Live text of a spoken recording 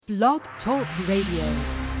Blog Talk Radio.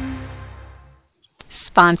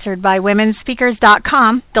 Sponsored by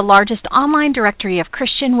WomenSpeakers.com, the largest online directory of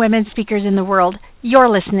Christian women speakers in the world. You're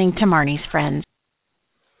listening to Marnie's Friends.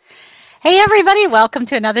 Hey everybody, welcome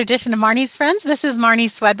to another edition of Marnie's Friends. This is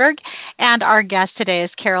Marnie Swedberg, and our guest today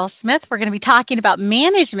is Carol Smith. We're going to be talking about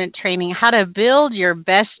management training, how to build your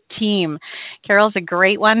best team. Carol's a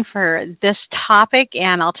great one for this topic,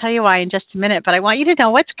 and I'll tell you why in just a minute, but I want you to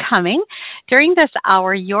know what's coming. During this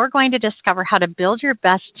hour, you're going to discover how to build your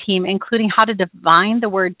best team, including how to define the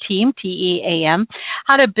word team, T-E-A-M,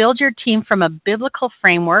 how to build your team from a biblical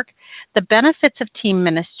framework, the benefits of team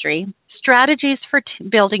ministry, strategies for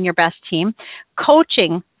building your best team,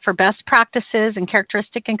 coaching for best practices and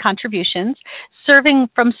characteristic and contributions, serving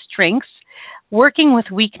from strengths, working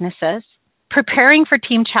with weaknesses, preparing for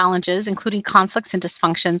team challenges, including conflicts and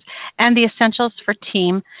dysfunctions, and the essentials for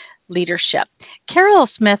team leadership. Carol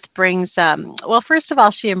Smith brings, first of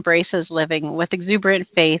all, she embraces living with exuberant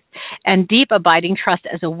faith and deep abiding trust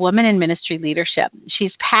as a woman in ministry leadership.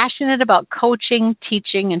 She's passionate about coaching,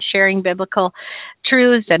 teaching, and sharing biblical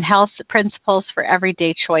truths and health principles for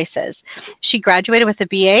everyday choices. She graduated with a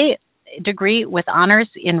BA degree with honors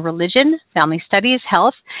in religion, family studies,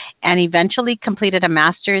 health, and eventually completed a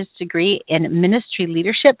master's degree in ministry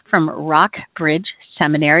leadership from Rockbridge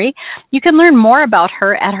Seminary. You can learn more about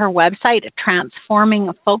her at her website,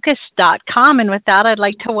 transformingfocus.com. And with that, I'd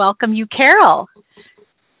like to welcome you, Carol.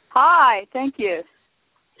 Hi, thank you.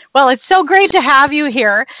 Well, it's so great to have you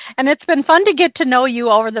here, and it's been fun to get to know you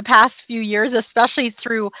over the past few years, especially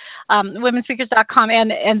through WomenSpeakers.com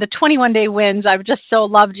and the 21-day wins. I've just so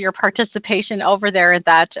loved your participation over there at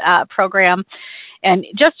that program. And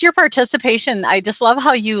just your participation, I just love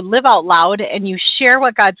how you live out loud and you share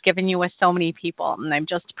what God's given you with so many people, and I'm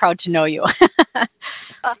just proud to know you.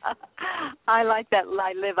 I like that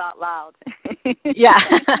I live out loud. Yeah.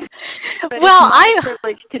 But well, it's my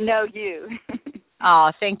privilege to know you.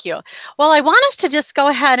 Oh, thank you. Well, I want us to just go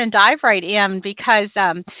ahead and dive right in because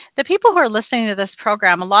the people who are listening to this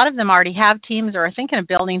program, a lot of them already have teams or are thinking of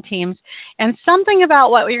building teams, and something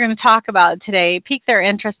about what we're going to talk about today piqued their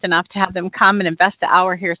interest enough to have them come and invest the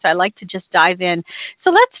hour here, so I'd like to just dive in.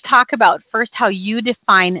 So let's talk about first how you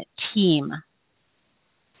define team.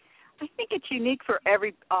 I think it's unique for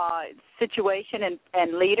every situation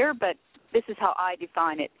and leader, but this is how I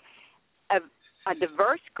define it. A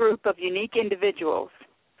diverse group of unique individuals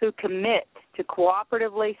who commit to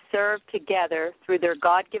cooperatively serve together through their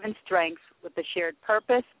God-given strengths with a shared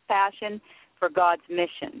purpose, passion for God's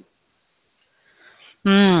mission.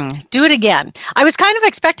 Do it again. I was kind of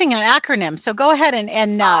expecting an acronym, so go ahead and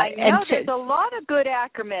there's a lot of good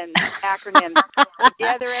acronyms.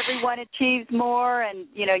 Together, everyone achieves more, and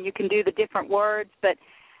you can do the different words, but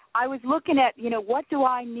I was looking at, what do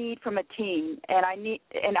I need from a team? And I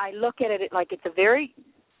look at it like it's a very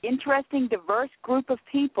interesting, diverse group of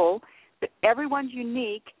people. Everyone's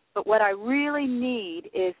unique, but what I really need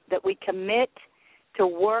is that we commit to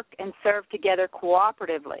work and serve together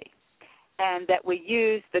cooperatively, and that we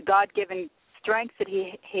use the God-given strengths that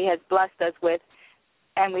He has blessed us with,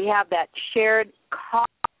 and we have that shared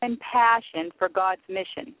common passion for God's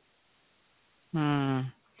mission.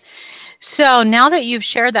 So now that you've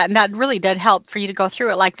shared that, and that really did help for you to go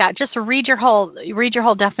through it like that, just read your whole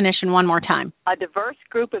definition one more time. A diverse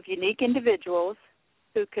group of unique individuals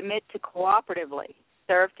who commit to cooperatively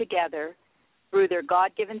serve together through their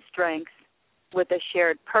God-given strengths with a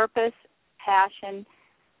shared purpose, passion,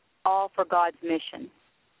 all for God's mission.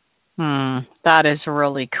 That is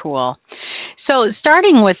really cool. So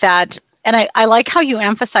starting with that, and I like how you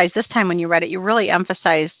emphasized this time when you read it, you really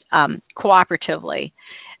emphasized cooperatively.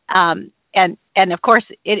 And of course,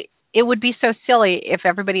 it would be so silly if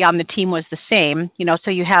everybody on the team was the same, so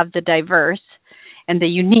you have the diverse and the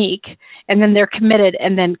unique, and then they're committed,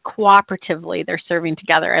 and then cooperatively they're serving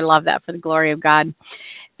together. I love that, for the glory of God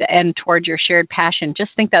and towards your shared passion.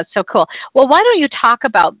 Just think that's so cool. Well, why don't you talk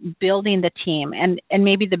about building the team and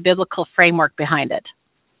maybe the biblical framework behind it?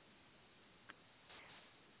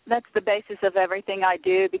 That's the basis of everything I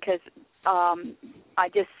do, because I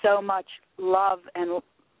just so much love and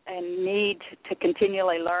need to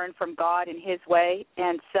continually learn from God in His way.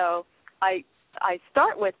 And so I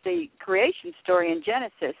start with the creation story in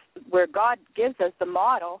Genesis, where God gives us the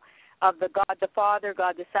model of the God the Father,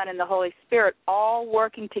 God the Son, and the Holy Spirit all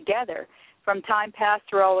working together from time past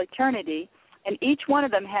through all eternity. And each one of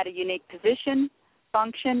them had a unique position,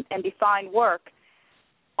 function, and defined work,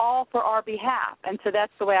 all for our behalf. And so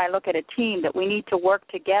that's the way I look at a team, that we need to work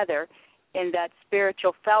together in that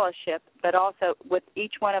spiritual fellowship, but also with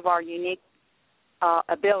each one of our unique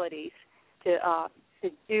abilities to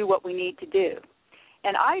do what we need to do.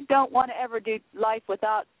 And I don't want to ever do life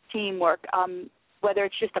without teamwork, whether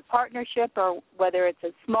it's just a partnership or whether it's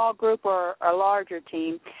a small group or a larger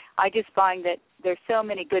team. I just find that there's so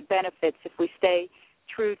many good benefits if we stay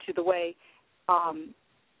true to the way.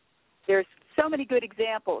 There's so many good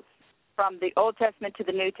examples from the Old Testament to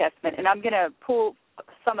the New Testament, and I'm going to pull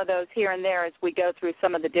some of those here and there as we go through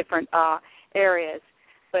some of the different areas.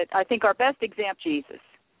 But I think our best example, Jesus.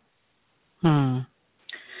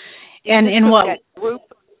 And in what group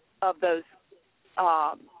of those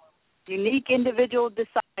unique individual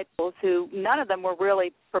disciples who none of them were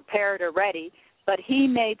really prepared or ready, but he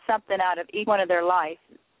made something out of each one of their life,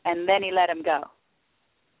 and then he let them go.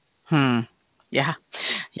 Yeah.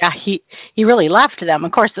 He really left them.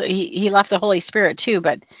 Of course, he left the Holy Spirit too,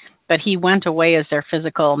 but he went away as their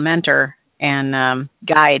physical mentor and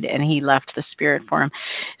guide, and he left the Spirit for him.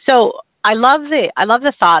 So I love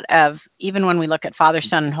the thought of, even when we look at Father,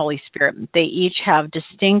 Son, and Holy Spirit, they each have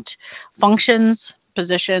distinct functions,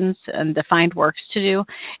 positions, and defined works to do,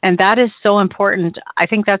 and that is so important. I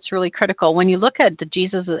think that's really critical. When you look at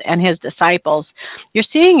Jesus and his disciples, you're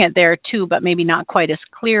seeing it there too, but maybe not quite as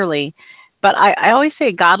clearly. But I always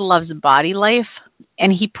say God loves body life,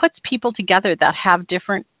 and he puts people together that have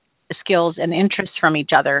different skills and interests from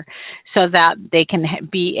each other so that they can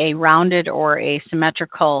be a rounded or a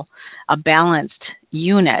symmetrical, a balanced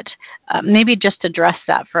unit. Maybe just address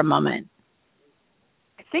that for a moment.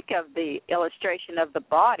 I think of the illustration of the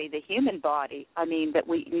body, the human body. I mean, that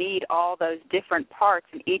we need all those different parts,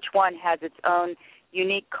 and each one has its own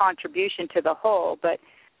unique contribution to the whole.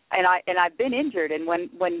 And I've been injured, and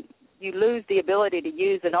when you lose the ability to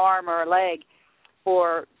use an arm or a leg,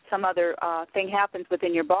 or some other thing happens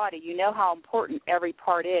within your body, you know how important every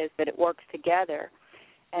part is, that it works together.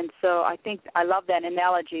 And so I think I love that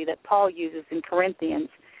analogy that Paul uses in Corinthians,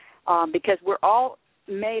 because we're all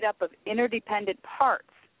made up of interdependent parts,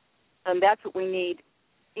 and that's what we need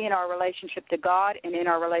in our relationship to God and in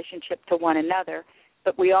our relationship to one another.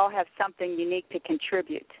 But we all have something unique to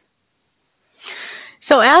contribute.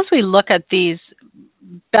 So as we look at these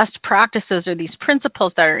best practices or these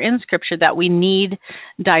principles that are in Scripture, that we need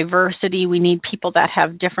diversity, we need people that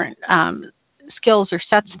have different skills or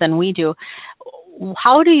sets than we do,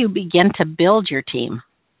 how do you begin to build your team?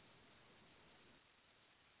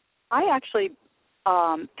 I actually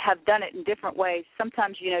have done it in different ways.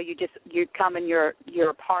 Sometimes, you come and you're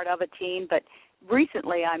a part of a team, but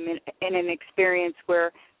recently I'm in an experience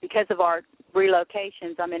where, because of our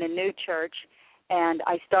relocations, I'm in a new church, and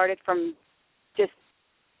I started from just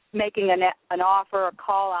making an offer, a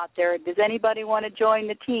call out there. Does anybody want to join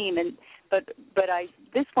the team? But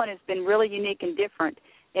this one has been really unique and different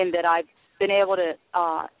in that I've been able to,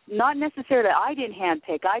 not necessarily, I didn't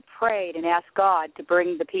handpick. I prayed and asked God to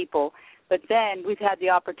bring the people. But then we've had the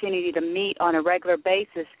opportunity to meet on a regular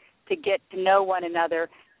basis to get to know one another,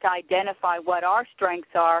 to identify what our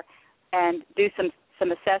strengths are, and do some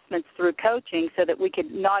assessments through coaching so that we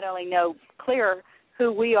could not only know clearer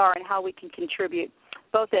who we are and how we can contribute,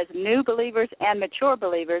 both as new believers and mature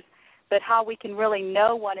believers, but how we can really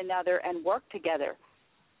know one another and work together.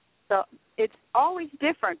 So it's always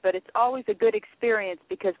different, but it's always a good experience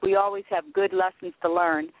because we always have good lessons to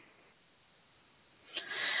learn.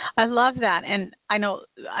 I love that. And I know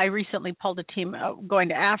I recently pulled a team, going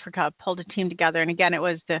to Africa, pulled a team together. And again, it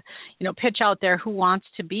was to, pitch out there who wants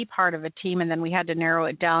to be part of a team. And then we had to narrow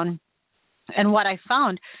it down. And what I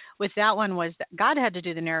found with that one was that God had to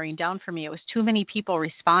do the narrowing down for me. It was too many people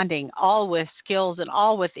responding, all with skills and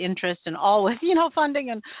all with interest and all with,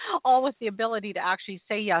 funding and all with the ability to actually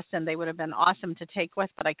say yes. And they would have been awesome to take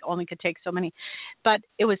with, but I only could take so many. But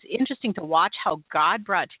it was interesting to watch how God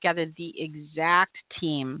brought together the exact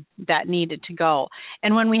team that needed to go.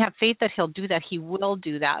 And when we have faith that he'll do that, he will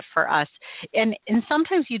do that for us. And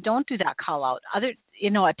sometimes you don't do that call out. At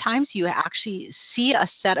times you actually see a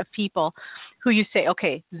set of people who you say,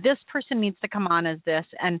 okay, this person needs to come on as this.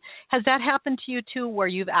 And has that happened to you too, where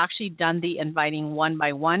you've actually done the inviting one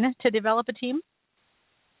by one to develop a team?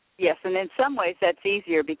 Yes, and in some ways that's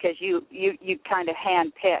easier because you kind of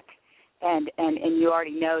hand pick and you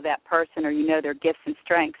already know that person, or you know their gifts and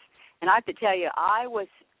strengths. And I have to tell you, I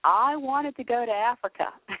wanted to go to Africa.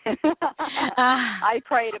 I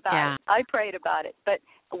prayed about it. I prayed about it. But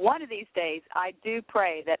one of these days, I do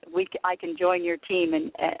pray that I can join your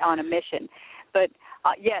team on a mission. But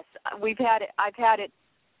yes, we've had it. I've had it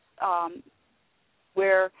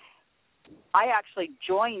where I actually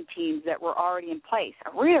joined teams that were already in place,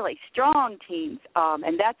 really strong teams,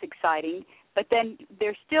 and that's exciting. But then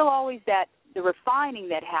there's still always the refining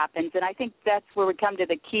that happens, and I think that's where we come to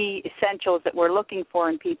the key essentials that we're looking for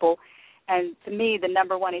in people. And to me, the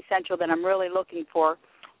number one essential that I'm really looking for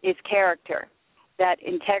is character, that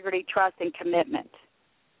integrity, trust, and commitment.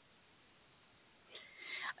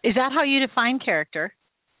 Is that how you define character?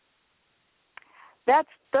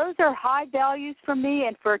 Those are high values for me,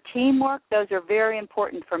 and for teamwork, those are very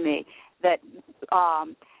important for me. That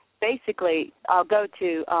basically, I'll go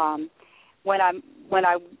to when I'm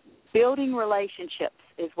building relationships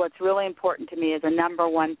is what's really important to me is a number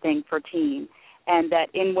one thing for team. And that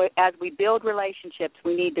as we build relationships,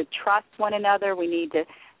 we need to trust one another. We need to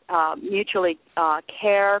mutually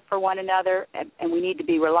care for one another, and we need to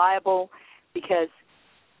be reliable because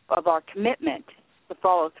of our commitment to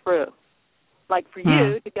follow through. Like for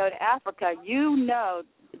you to go to Africa, you know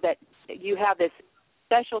that you have this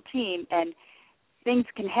special team and things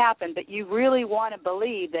can happen, but you really want to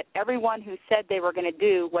believe that everyone who said they were going to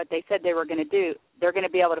do what they said they were going to do, they're going to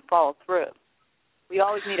be able to follow through. We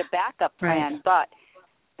always need a backup plan, but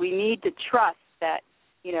we need to trust that,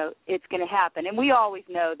 it's going to happen. And we always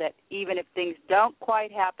know that even if things don't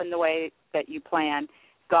quite happen the way that you plan,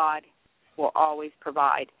 God will always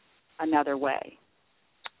provide another way.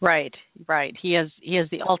 Right. He is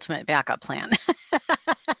the ultimate backup plan.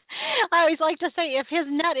 I always like to say if his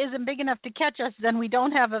net isn't big enough to catch us, then we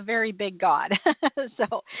don't have a very big God.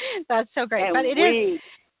 So that's so great. And but it is.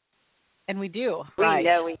 And we do. We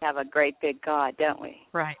know we have a great big God, don't we?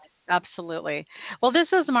 Right. Absolutely. Well, this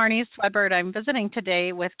is Marnie Swedberg. I'm visiting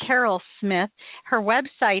today with Carol Smith. Her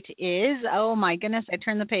website is, oh my goodness, I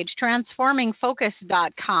turned the page,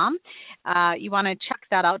 transformingfocus.com. You want to check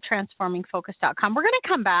that out, transformingfocus.com. We're going to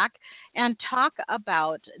come back and talk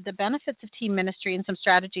about the benefits of team ministry and some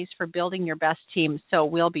strategies for building your best team. So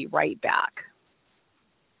we'll be right back.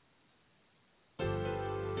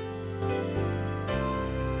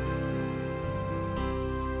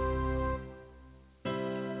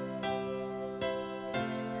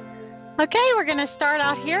 Okay, we're going to start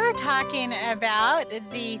out here talking about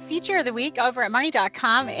the feature of the week over at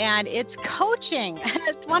Marnie.com, and it's coaching.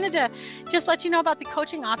 I just wanted to let you know about the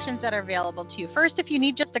coaching options that are available to you. First, if you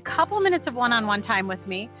need just a couple minutes of one-on-one time with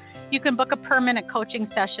me, you can book a per-minute coaching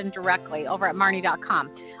session directly over at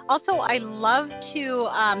Marnie.com. Also, I love to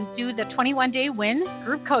do the 21-day wins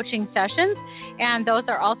group coaching sessions, and those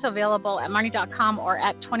are also available at Marnie.com or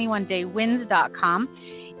at 21daywins.com.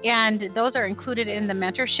 And those are included in the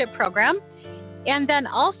mentorship program. And then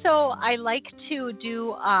also I like to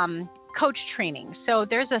do coach training. So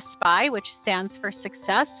there's a SPI, which stands for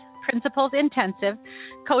Success Principles Intensive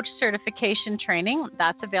Coach Certification Training.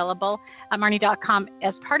 That's available at Marnie.com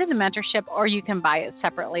as part of the mentorship, or you can buy it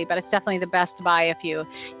separately. But it's definitely the best to buy if you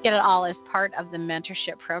get it all as part of the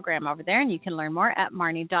mentorship program over there, and you can learn more at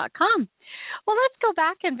Marnie.com. Well, let's go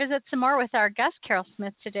back and visit some more with our guest, Carol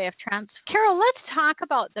Smith, today of Trans. Carol, let's talk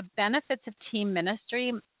about the benefits of team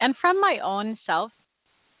ministry. And from my own self,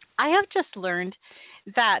 I have just learned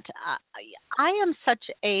that I am such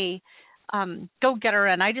a go-getter,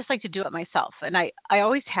 and I just like to do it myself. And I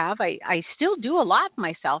always have. I still do a lot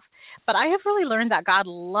myself, but I have really learned that God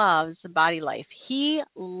loves body life. He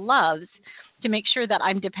loves to make sure that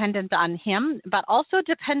I'm dependent on him, but also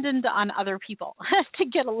dependent on other people to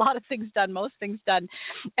get a lot of things done, most things done.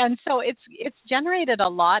 And so it's generated a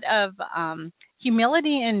lot of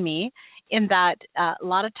humility in me, in that a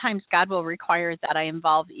lot of times God will require that I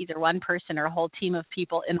involve either one person or a whole team of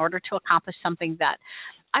people in order to accomplish something that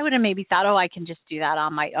I would have maybe thought, I can just do that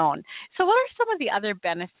on my own. So what are some of the other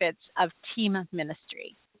benefits of team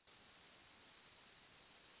ministry?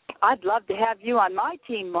 I'd love to have you on my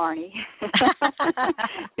team, Marnie,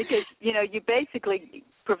 because, you basically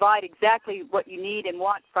provide exactly what you need and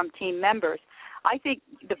want from team members. I think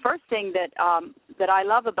the first thing that I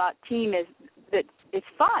love about team is that it's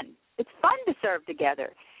fun. It's fun to serve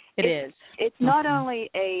together. It is. It's not only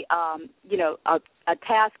a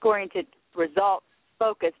task-oriented result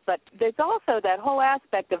focus, but there's also that whole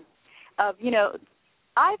aspect of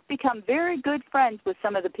I've become very good friends with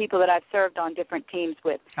some of the people that I've served on different teams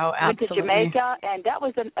with. Oh, absolutely. Went to Jamaica, and that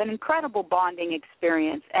was an incredible bonding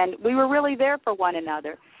experience, and we were really there for one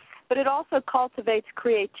another. But it also cultivates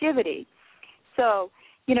creativity. So,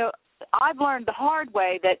 I've learned the hard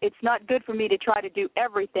way that it's not good for me to try to do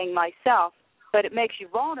everything myself, but it makes you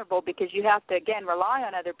vulnerable because you have to, again, rely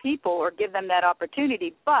on other people or give them that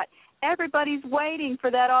opportunity. But everybody's waiting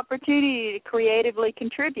for that opportunity to creatively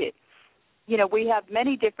contribute. We have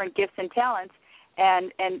many different gifts and talents,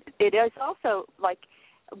 and it is also like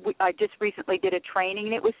I just recently did a training,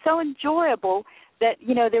 and it was so enjoyable that,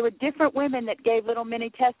 there were different women that gave little mini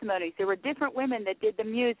testimonies. There were different women that did the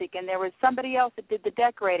music, and there was somebody else that did the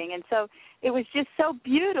decorating. And so it was just so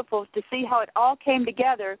beautiful to see how it all came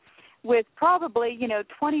together with probably,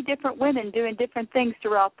 20 different women doing different things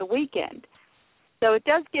throughout the weekend. So it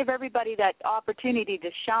does give everybody that opportunity to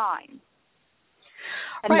shine.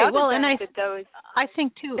 Right. Well, and I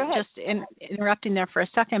think too, just interrupting there for a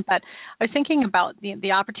second, but I was thinking about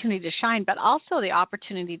the opportunity to shine, but also the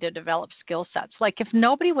opportunity to develop skill sets. Like if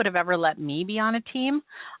nobody would have ever let me be on a team,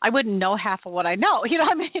 I wouldn't know half of what I know. You know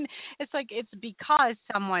what I mean? It's like it's because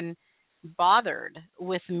someone bothered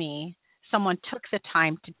with me. Someone took the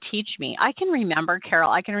time to teach me. I can remember,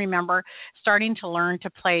 Carol, starting to learn to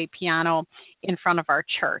play piano in front of our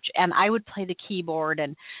church. And I would play the keyboard,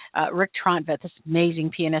 and Rick Trontvet, this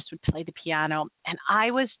amazing pianist, would play the piano. And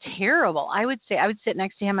I was terrible. I would sit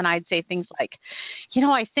next to him and I'd say things like,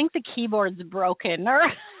 I think the keyboard's broken, or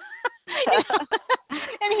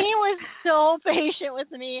and he was so patient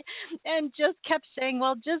with me and just kept saying,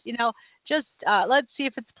 well, just let's see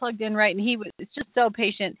if it's plugged in right. And he was just so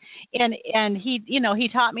patient. And he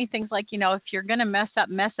taught me things like, if you're going to mess up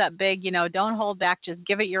big, don't hold back, just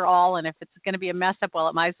give it your all. And if it's going to be a mess up, well,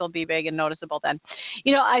 it might as well be big and noticeable then.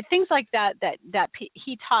 Things like that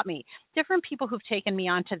he taught me. Different people who've taken me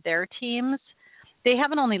onto their teams, they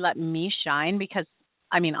haven't only let me shine because,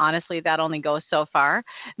 honestly, that only goes so far,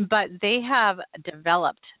 but they have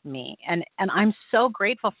developed me, and I'm so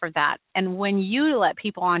grateful for that. And when you let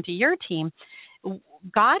people onto your team,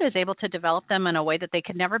 God is able to develop them in a way that they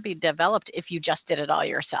could never be developed if you just did it all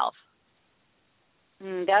yourself.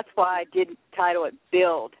 That's why I did title it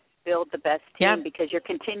Build the Best Team, because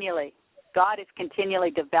God is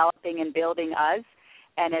continually developing and building us,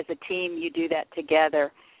 and as a team, you do that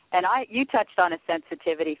together. And you touched on a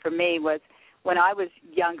sensitivity for me was, when I was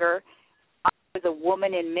younger, I was a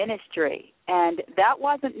woman in ministry, and that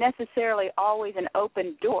wasn't necessarily always an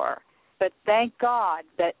open door, but thank God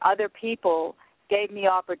that other people gave me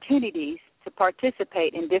opportunities to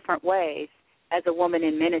participate in different ways as a woman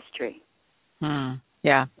in ministry.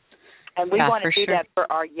 Yeah. And we want to do that for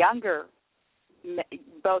our younger,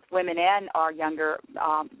 both women and our younger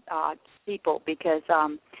people, because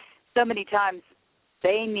so many times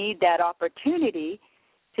they need that opportunity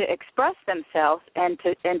to express themselves and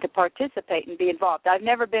to participate and be involved. I've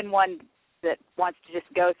never been one that wants to just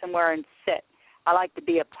go somewhere and sit. I like to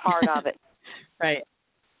be a part of it. Right.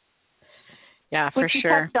 Yeah, for Which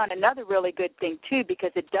sure. You touched on another really good thing, too,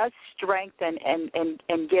 because it does strengthen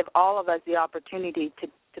and give all of us the opportunity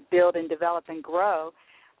to build and develop and grow.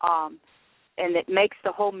 And it makes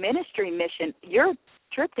the whole ministry mission, your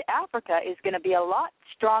trip to Africa is going to be a lot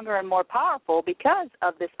stronger and more powerful because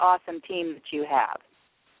of this awesome team that you have.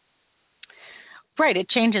 Right. It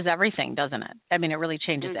changes everything, doesn't it? It really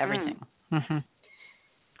changes everything. Mm-hmm.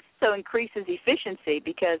 So increases efficiency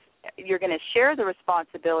because you're going to share the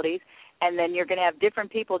responsibilities, and then you're going to have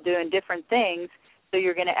different people doing different things, so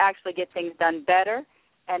you're going to actually get things done better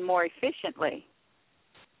and more efficiently.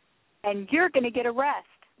 And you're going to get a rest,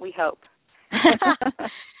 we hope.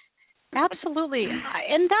 Absolutely.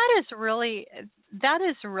 And that is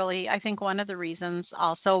really, I think, one of the reasons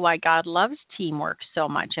also why God loves teamwork so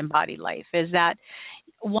much in Body Life is that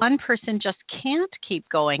one person just can't keep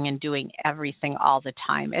going and doing everything all the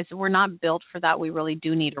time. As we're not built for that, we really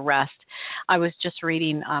do need a rest. I was just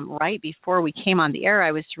reading right before we came on the air,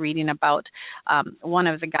 I was reading about one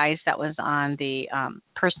of the guys that was on the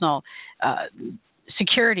personal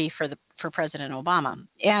security for President Obama,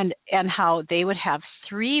 and how they would have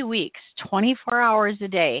 3 weeks, 24 hours a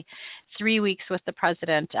day, 3 weeks with the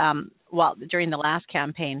president during the last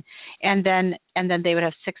campaign, and then they would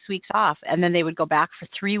have 6 weeks off, and then they would go back for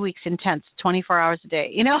 3 weeks intense, 24 hours a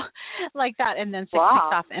day, like that, and then 6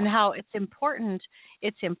 weeks off, and how it's important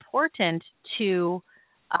to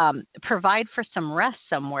provide for some rest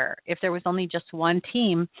somewhere. If there was only just one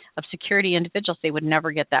team of security individuals, they would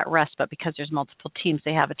never get that rest. But because there's multiple teams,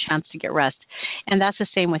 they have a chance to get rest. And that's the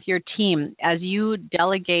same with your team. As you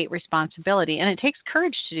delegate responsibility, and it takes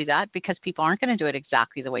courage to do that because people aren't going to do it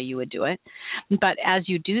exactly the way you would do it. But as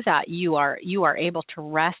you do that, you are able to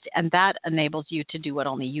rest, and that enables you to do what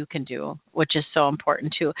only you can do, which is so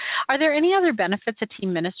important too. Are there any other benefits of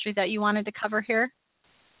team ministry that you wanted to cover here?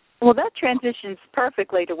 Well, that transitions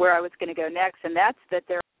perfectly to where I was going to go next, and that's that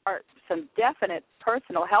there are some definite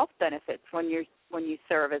personal health benefits when you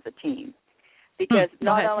serve as a team, because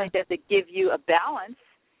not only does it give you a balance,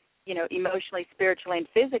 emotionally, spiritually, and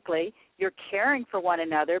physically, you're caring for one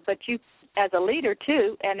another, but you, as a leader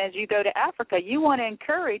too, and as you go to Africa, you want to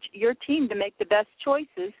encourage your team to make the best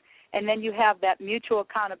choices, and then you have that mutual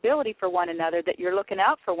accountability for one another, that you're looking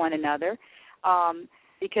out for one another,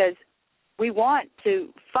 because we want to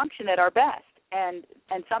function at our best, and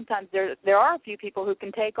sometimes there are a few people who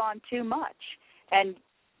can take on too much, and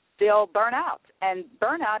they'll burn out. And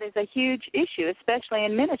burnout is a huge issue, especially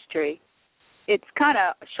in ministry. It's kind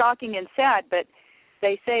of shocking and sad, but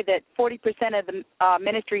they say that 40% of the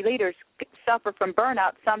ministry leaders suffer from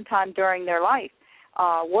burnout sometime during their life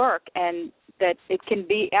work, and that it can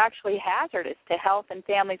be actually hazardous to health and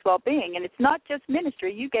family's well-being. And it's not just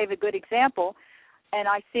ministry. You gave a good example, and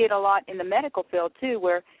I see it a lot in the medical field too,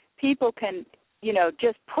 where people can,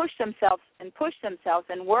 just push themselves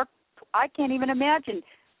and work. I can't even imagine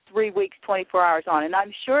 3 weeks, 24 hours on, and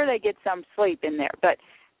I'm sure they get some sleep in there, but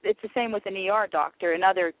it's the same with an ER doctor and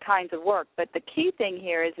other kinds of work. But the key thing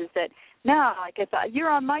here is that now, like if you're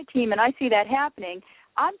on my team and I see that happening,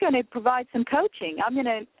 I'm going to provide some coaching. I'm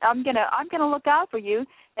going to look out for you,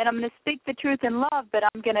 and I'm going to speak the truth in love. But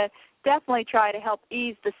I'm going to definitely try to help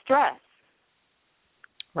ease the stress.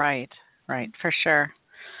 Right, for sure.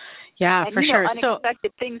 Yeah, and, for sure.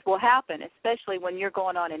 Unexpected things will happen, especially when you're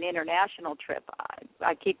going on an international trip.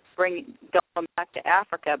 I keep going back to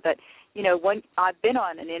Africa, but when I've been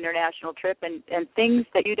on an international trip and things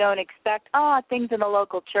that you don't expect, things in the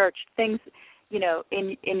local church, things,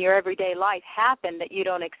 in your everyday life happen that you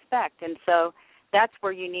don't expect. And so that's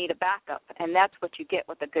where you need a backup, and that's what you get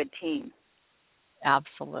with a good team.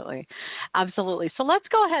 Absolutely. So let's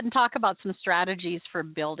go ahead and talk about some strategies for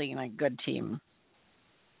building a good team.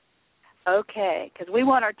 Okay, because we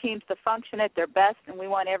want our teams to function at their best, and we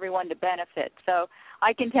want everyone to benefit. So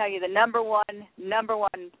I can tell you the number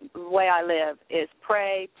one way I live is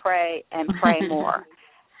pray, and pray more.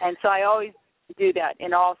 And so I always do that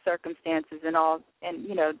in all circumstances and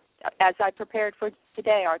as I prepared for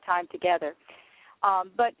today, our time together.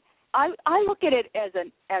 But I look at it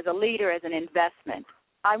as a leader, as an investment.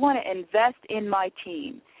 I want to invest in my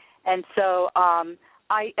team, and so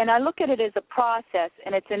I look at it as a process,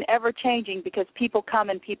 and it's an ever-changing because people come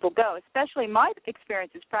and people go, especially my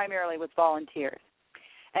experience is primarily with volunteers.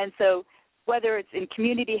 And so whether it's in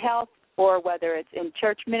community health or whether it's in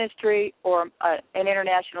church ministry or an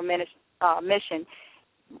international mission,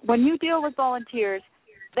 when you deal with volunteers,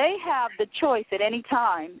 they have the choice at any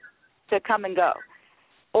time to come and go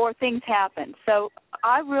or things happen. So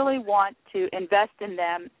I really want to invest in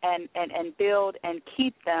them and build and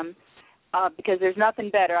keep them because there's nothing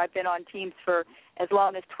better. I've been on teams for as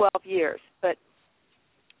long as 12 years, but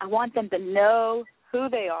I want them to know who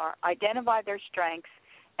they are, identify their strengths,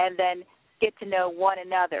 and then get to know one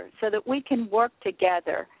another so that we can work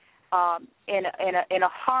together in a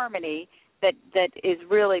harmony that is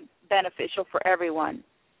really beneficial for everyone.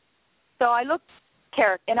 So I look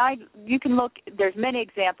character, and you can look. There's many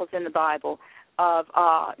examples in the Bible of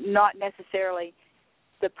not necessarily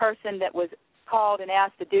the person that was called and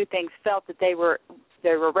asked to do things felt that they were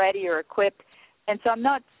ready or equipped. And so I'm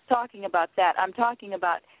not talking about that. I'm talking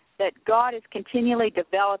about that God is continually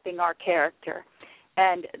developing our character.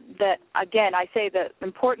 And that, again, I say the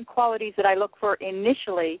important qualities that I look for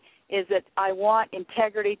initially is that I want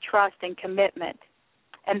integrity, trust, and commitment.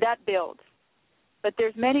 And that builds. But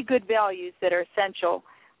there's many good values that are essential,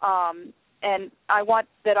 and I want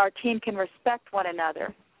that our team can respect one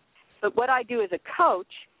another. But what I do as a coach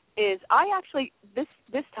is I actually, this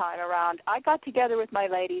time around, I got together with my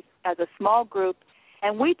ladies as a small group,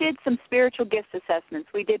 and we did some spiritual gifts assessments.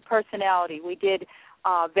 We did personality. We did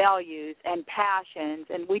values and passions,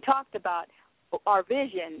 and we talked about our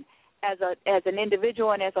vision as an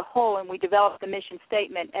individual and as a whole, and we developed a mission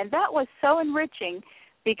statement. And that was so enriching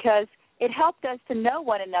because it helped us to know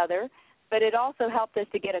one another, but it also helped us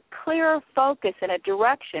to get a clearer focus and a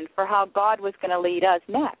direction for how God was going to lead us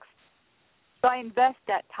next. So I invest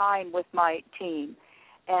that time with my team,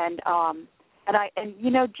 and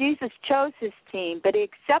Jesus chose his team, but he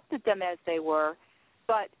accepted them as they were,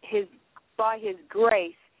 but by his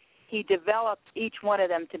grace, he developed each one of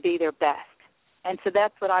them to be their best. And so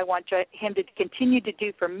that's what I want him to continue to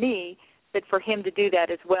do for me, but for him to do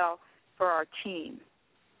that as well for our team.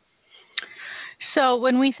 So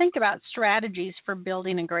when we think about strategies for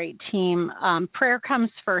building a great team, prayer comes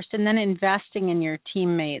first, and then investing in your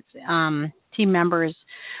teammates, team members,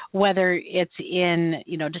 whether it's in,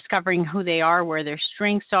 discovering who they are, where their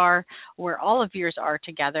strengths are, where all of yours are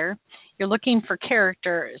together. You're looking for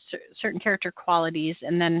certain character qualities,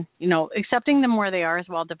 and then, accepting them where they are as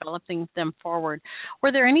well, developing them forward.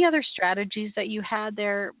 Were there any other strategies that you had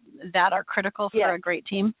there that are critical for a great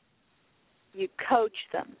team? You coach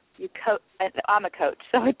them. I'm a coach,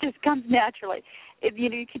 so it just comes naturally.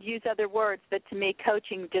 You could use other words, but to me,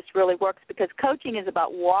 coaching just really works because coaching is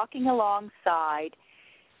about walking alongside,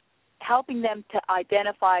 helping them to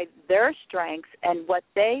identify their strengths and what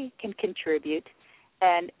they can contribute,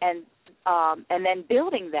 and then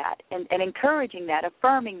building that and encouraging that,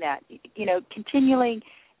 affirming that, continually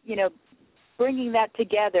bringing that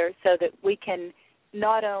together so that we can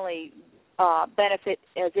not only benefit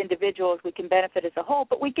as individuals, we can benefit as a whole,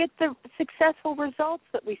 but we get the successful results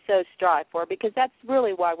that we so strive for, because that's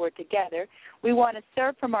really why we're together. We want to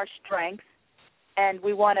serve from our strengths, and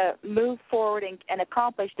we want to move forward and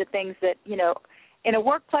accomplish the things that, in a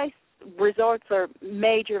workplace, results are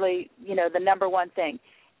majorly, the number one thing.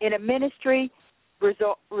 In a ministry,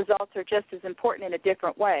 results are just as important in a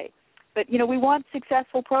different way. But, we want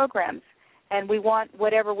successful programs, and we want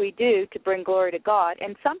whatever we do to bring glory to God.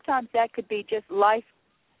 And sometimes that could be just life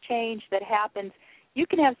change that happens. You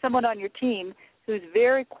can have someone on your team who's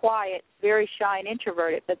very quiet, very shy and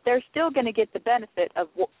introverted, but they're still going to get the benefit of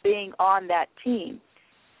being on that team.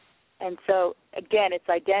 And so, again, it's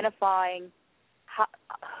identifying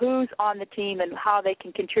who's on the team and how they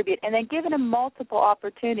can contribute, and then giving them multiple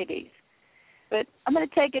opportunities. But I'm going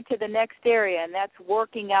to take it to the next area, and that's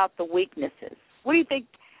working out the weaknesses. What do you think?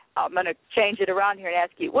 I'm going to change it around here and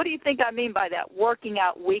ask you, what do you think I mean by that, working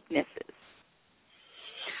out weaknesses?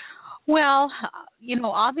 Well,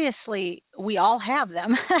 obviously we all have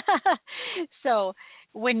them. So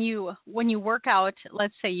when you work out,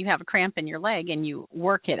 let's say you have a cramp in your leg and you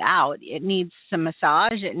work it out, it needs some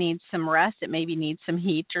massage, it needs some rest, it maybe needs some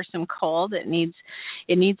heat or some cold, it needs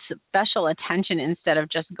special attention instead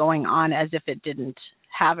of just going on as if it didn't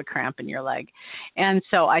have a cramp in your leg. And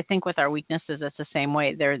so I think with our weaknesses, it's the same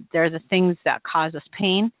way. They're the things that cause us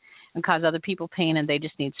pain and cause other people pain, and they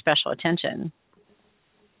just need special attention.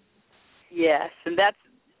 Yes, and that's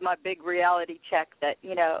my big reality check that,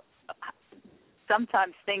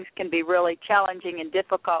 sometimes things can be really challenging and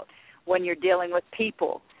difficult when you're dealing with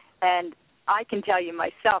people. And I can tell you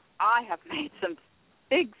myself, I have made some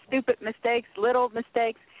big, stupid mistakes, little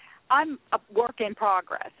mistakes. I'm a work in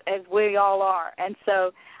progress, as we all are. And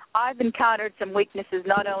so I've encountered some weaknesses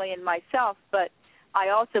not only in myself, but I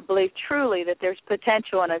also believe truly that there's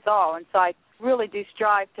potential in us all. And so I really do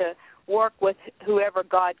strive to work with whoever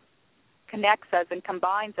God connects us and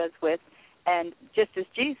combines us with. And just as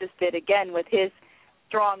Jesus did, again, with his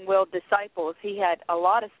strong-willed disciples, he had a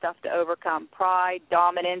lot of stuff to overcome: pride,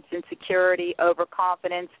 dominance, insecurity,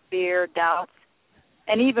 overconfidence, fear, doubts,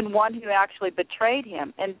 and even one who actually betrayed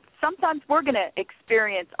him. And sometimes we're going to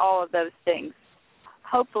experience all of those things.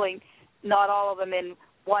 Hopefully not all of them in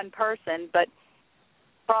one person, but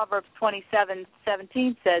Proverbs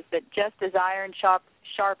 27:17 says that just as iron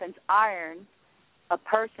sharpens iron, a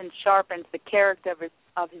person sharpens the character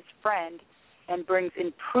of his friend and brings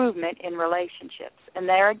improvement in relationships. And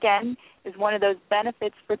there again is one of those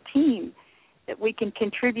benefits for team, that we can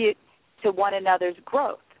contribute to one another's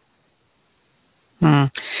growth.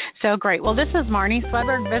 So great. Well, this is Marnie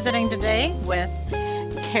Swedberg visiting today with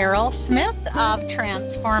Carol Smith of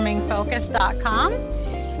TransformingFocus.com.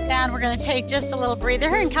 And we're going to take just a little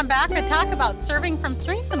breather and come back and talk about serving from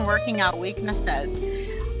strengths and working out weaknesses.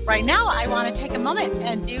 Right now, I want to take a moment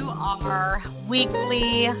and do our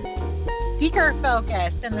weekly speaker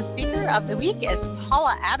focus. And the speaker of the week is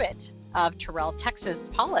Paula Abbott of Terrell, Texas.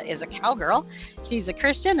 Paula is a cowgirl. She's a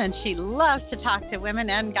Christian, and she loves to talk to women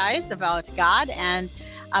and guys about God and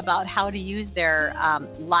about how to use their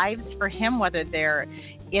lives for him, whether they're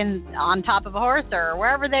on top of a horse or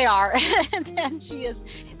wherever they are. And she is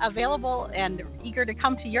available and eager to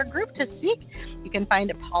come to your group to speak. You can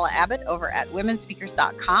find Paula Abbott over at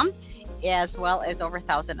womenspeakers.com, as well as over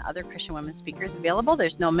 1,000 other Christian women speakers available.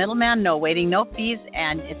 There's no middleman, no waiting, no fees,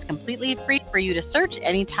 and it's completely free for you to search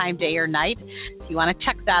anytime, day or night. If you want to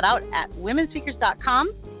check that out at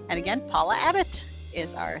womenspeakers.com. And again, Paula Abbott is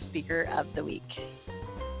our speaker of the week.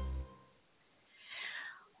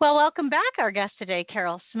 Well, welcome back. Our guest today,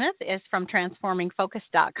 Carol Smith, is from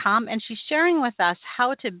TransformingFocus.com, and she's sharing with us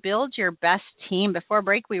how to build your best team. Before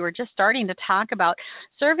break, we were just starting to talk about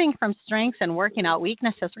serving from strengths and working out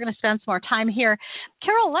weaknesses. We're going to spend some more time here.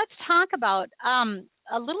 Carol, let's talk about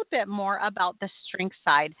a little bit more about the strength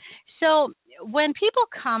side. So when people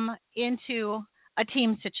come into a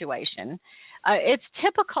team situation, it's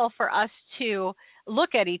typical for us to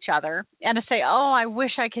look at each other and to say, oh, I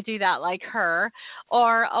wish I could do that like her,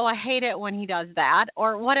 or, oh, I hate it when he does that,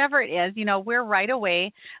 or whatever it is. We're right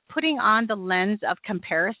away putting on the lens of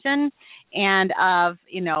comparison and of,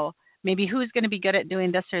 maybe who's going to be good at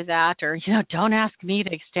doing this or that, or, don't ask me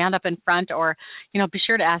to stand up in front, or, be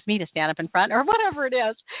sure to ask me to stand up in front, or whatever it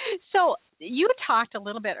is. So you talked a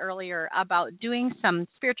little bit earlier about doing some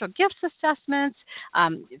spiritual gifts assessments,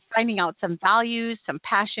 finding out some values, some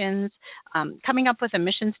passions, coming up with a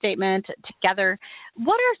mission statement together.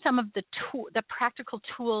 What are some of the practical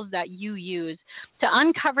tools that you use to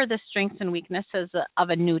uncover the strengths and weaknesses of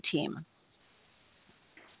a new team?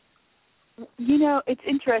 You know, it's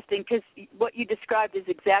interesting because what you described is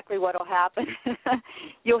exactly what will happen.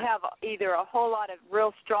 You'll have either a whole lot of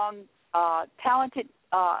real strong, talented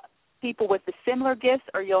people with the similar gifts,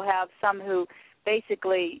 or you'll have some who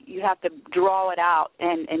basically you have to draw it out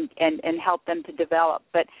and help them to develop.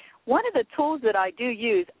 But one of the tools that I do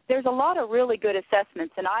use, there's a lot of really good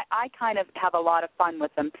assessments, and I kind of have a lot of fun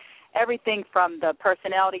with them. Everything from the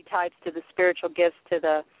personality types to the spiritual gifts to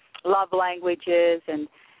the love languages, and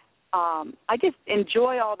I just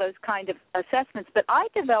enjoy all those kind of assessments. But I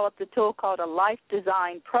developed a tool called a Life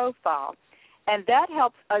Design Profile, and that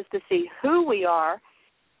helps us to see who we are.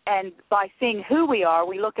 And by seeing who we are,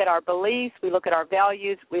 we look at our beliefs, we look at our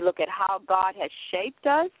values, we look at how God has shaped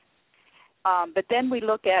us. But then we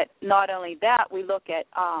look at not only that, we look at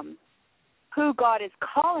who God is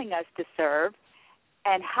calling us to serve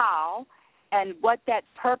and how, and what that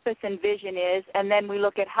purpose and vision is, and then we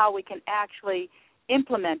look at how we can actually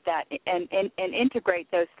implement that and integrate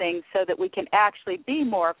those things so that we can actually be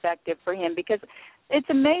more effective for Him. Because it's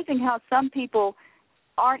amazing how some people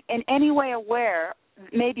aren't in any way aware.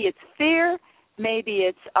 Maybe it's fear, maybe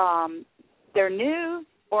it's they're new,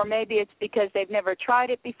 or maybe it's because they've never tried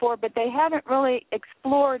it before, but they haven't really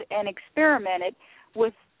explored and experimented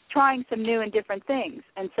with trying some new and different things.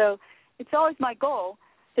 And so it's always my goal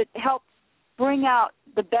to help bring out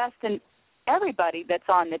the best in everybody that's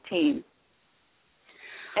on the team.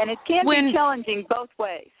 And it can be challenging both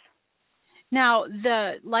ways. Now,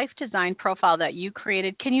 the Life Design Profile that you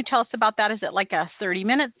created, can you tell us about that? Is it like a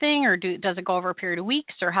 30-minute thing, or does it go over a period of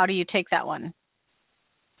weeks, or how do you take that one?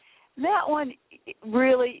 That one,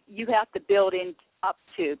 really, you have to build in up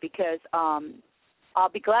to, because I'll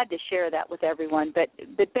be glad to share that with everyone. But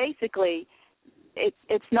basically,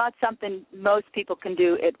 it's not something most people can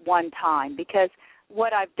do at one time, because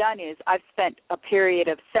what I've done is I've spent a period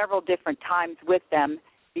of several different times with them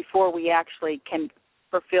before we actually can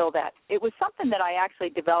fulfill that. It was something that I actually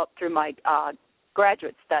developed through my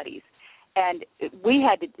graduate studies, and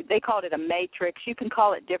they called it a matrix. You can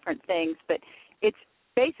call it different things, but it's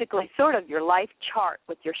basically sort of your life chart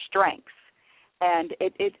with your strengths, and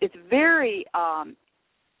it's very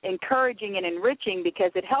encouraging and enriching,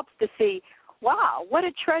 because it helps to see, wow, what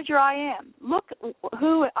a treasure I am. Look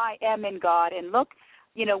who I am in God, and look,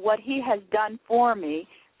 what He has done for me,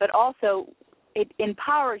 but also it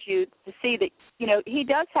empowers you to see that, He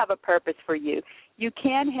does have a purpose for you. You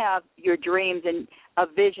can have your dreams and a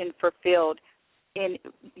vision fulfilled in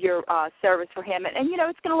your service for Him. And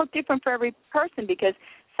it's going to look different for every person, because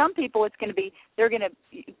some people they're going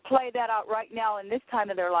to play that out right now in this time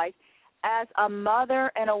of their life as a mother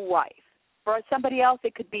and a wife. For somebody else,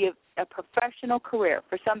 it could be a professional career.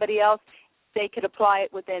 For somebody else, they could apply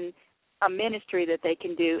it within a ministry that they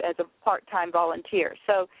can do as a part-time volunteer.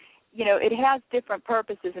 So, it has different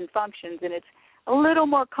purposes and functions, and it's a little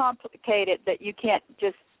more complicated that you can't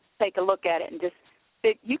just take a look at it and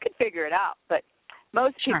you can figure it out. But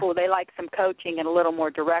most people, they like some coaching and a little more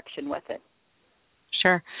direction with it.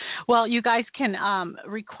 Sure. Well, you guys can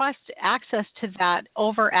request access to that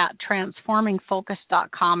over at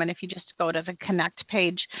transformingfocus.com. And if you just go to the Connect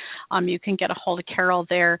page, you can get a hold of Carol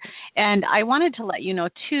there. And I wanted to let you know,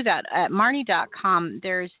 too, that at Marnie.com,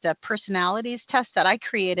 there's the personalities test that I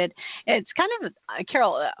created. It's kind of,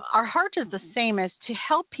 Carol, our heart is the same, as to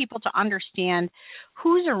help people to understand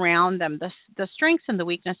who's around them, the strengths and the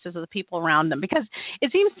weaknesses of the people around them. Because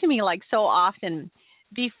it seems to me like so often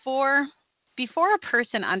before a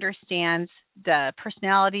person understands the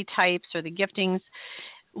personality types or the giftings,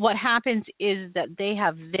 what happens is that they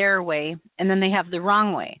have their way and then they have the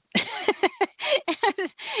wrong way. And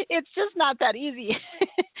it's just not that easy.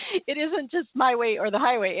 It isn't just my way or the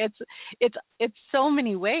highway. It's so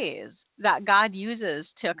many ways that God uses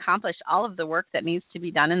to accomplish all of the work that needs to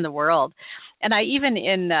be done in the world. And I even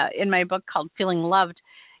in my book called Feeling Loved,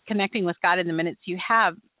 Connecting with God in the Minutes You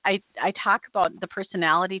Have, I talk about the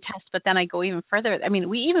personality test, but then I go even further. I mean,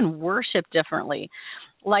 we even worship differently.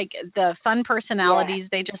 Like the fun personalities,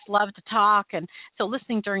 They just love to talk, and so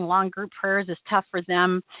listening during long group prayers is tough for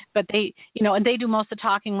them. But they, and they do most of the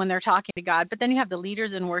talking when they're talking to God. But then you have the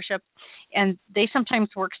leaders in worship, and they sometimes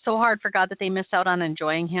work so hard for God that they miss out on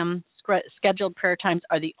enjoying Him. Scheduled prayer times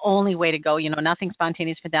are the only way to go. Nothing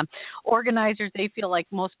spontaneous for them. Organizers, they feel like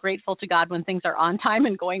most grateful to God when things are on time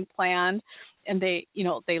and going planned. And they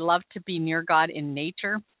love to be near God in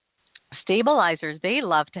nature. Stabilizers, they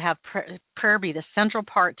love to have prayer be the central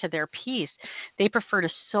part to their peace. They prefer to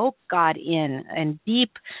soak God in and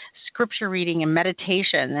deep scripture reading and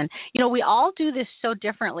meditation. And, we all do this so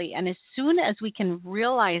differently. And as soon as we can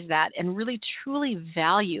realize that and really truly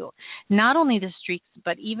value not only the strengths,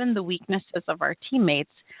 but even the weaknesses of our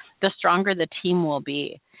teammates, the stronger the team will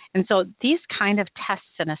be. And so these kind of tests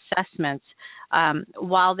and assessments,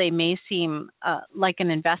 while they may seem like an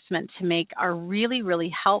investment to make, are really,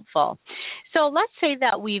 really helpful. So let's say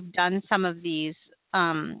that we've done some of these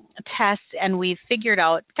tests and we've figured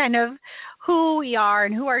out kind of who we are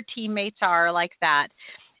and who our teammates are like that.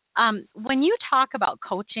 When you talk about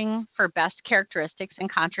coaching for best characteristics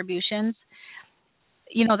and contributions,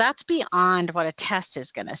 that's beyond what a test is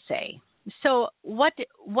going to say. So what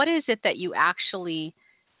is it that you actually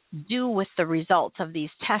do with the results of these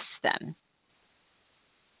tests then?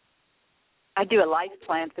 I do a life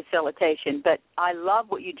plan facilitation, but I love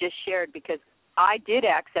what you just shared because I did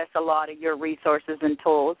access a lot of your resources and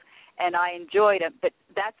tools, and I enjoyed it. But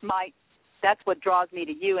that's what draws me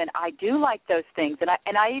to you, and I do like those things. And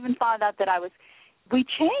I even found out that we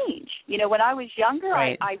change. When I was younger,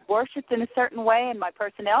 right. I worshipped in a certain way, and my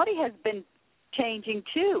personality has been changing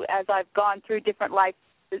too as I've gone through different life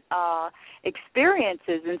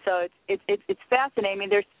experiences. And so it's fascinating. I mean,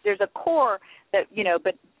 there's a core that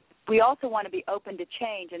but we also want to be open to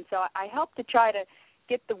change. And so I help to try to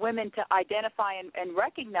get the women to identify and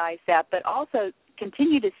recognize that, but also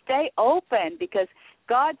continue to stay open, because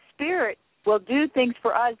God's Spirit will do things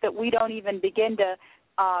for us that we don't even begin to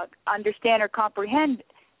understand or comprehend.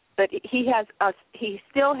 But He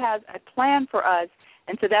still has a plan for us,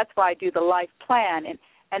 and so that's why I do the life plan,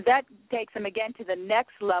 and that takes them again to the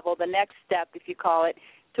next level, the next step, if you call it,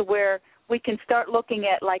 to where we can start looking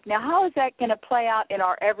at, like, now how is that going to play out in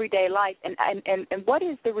our everyday life, and what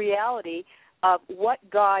is the reality of what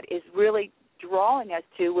God is really drawing us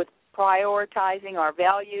to with prioritizing our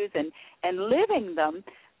values and living them,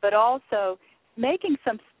 but also making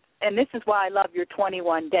some, and this is why I love your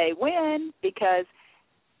 21-day win, because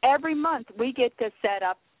every month we get to set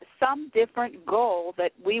up some different goal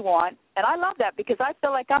that we want, and I love that because I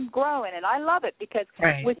feel like I'm growing, and I love it because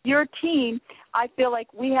right. With your team, I feel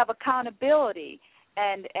like we have accountability,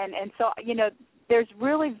 and so there's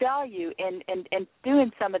really value in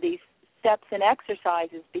doing some of these steps and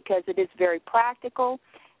exercises because it is very practical,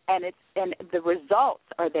 and the results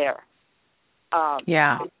are there.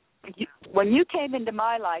 Yeah. When you came into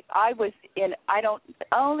my life,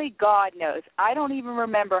 only God knows. I don't even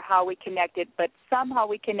remember how we connected, but somehow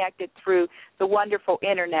we connected through the wonderful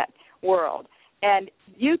internet world. And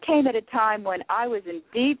you came at a time when I was in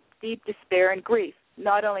deep, deep despair and grief,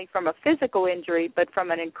 not only from a physical injury, but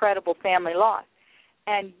from an incredible family loss.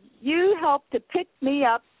 And you helped to pick me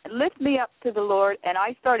up, lift me up to the Lord, and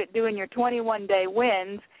I started doing your 21-day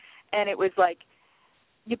wins, and it was like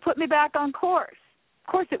you put me back on course.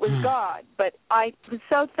 Of course, it was God, but I was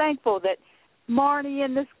so thankful that Marnie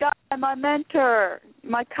in the sky, my mentor,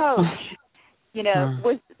 my coach,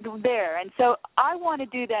 was there. And so I want to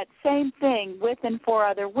do that same thing with and for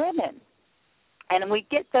other women. And we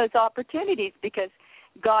get those opportunities because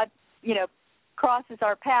God, crosses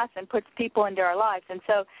our paths and puts people into our lives. And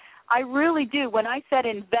so I really do. When I said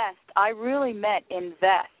invest, I really meant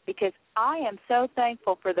invest, because I am so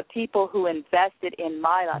thankful for the people who invested in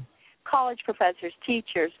my life. College professors,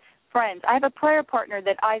 teachers, friends. I have a prayer partner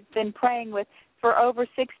that I've been praying with for over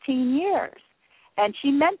 16 years, and she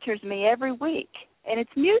mentors me every week, and it's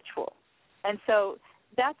mutual. And so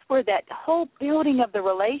that's where that whole building of the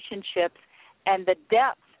relationships and the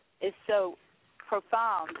depth is so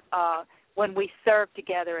profound when we serve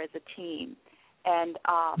together as a team. And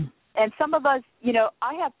some of us,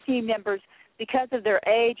 I have team members, because of their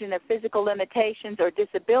age and their physical limitations or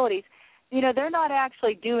disabilities, they're not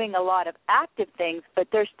actually doing a lot of active things, but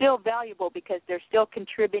they're still valuable because they're still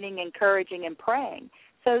contributing, encouraging, and praying.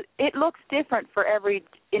 So it looks different for every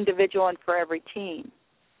individual and for every team.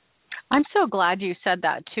 I'm so glad you said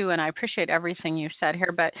that, too, and I appreciate everything you said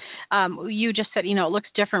here. But you just said, it looks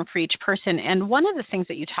different for each person. And one of the things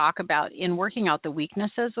that you talk about in working out the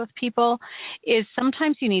weaknesses with people is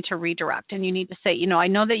sometimes you need to redirect, and you need to say, I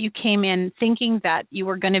know that you came in thinking that you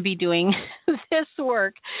were going to be doing this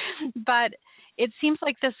work, but it seems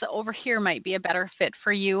like this over here might be a better fit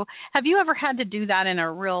for you. Have you ever had to do that in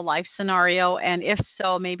a real life scenario? And if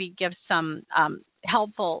so, maybe give some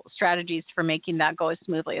helpful strategies for making that go as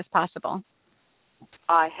smoothly as possible.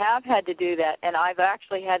 I have had to do that, and I've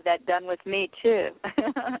actually had that done with me too.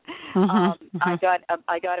 I got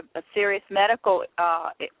a serious medical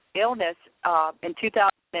illness in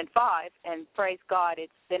 2005, and praise God,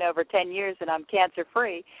 it's been over 10 years and I'm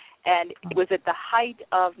cancer-free. And it was at the height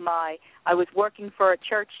of I was working for a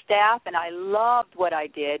church staff, and I loved what I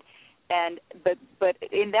did. But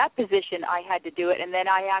in that position, I had to do it, and then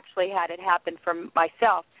I actually had it happen for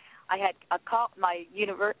myself. I had my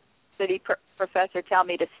university professor tell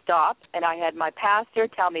me to stop, and I had my pastor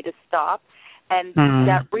tell me to stop, and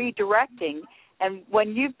that redirecting. And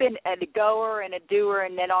when you've been a goer and a doer,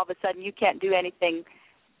 and then all of a sudden you can't do anything,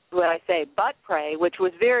 what I say, but pray, which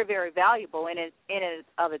was very, very valuable in and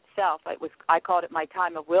of itself. I called it my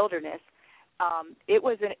time of wilderness. It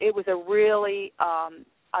was a really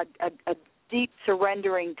a deep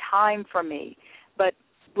surrendering time for me. But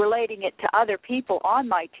relating it to other people on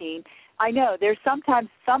my team, I know there's sometimes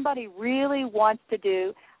somebody really wants to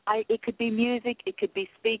do. It could be music, it could be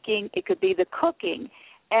speaking, it could be the cooking.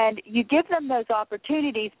 And you give them those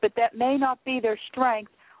opportunities, but that may not be their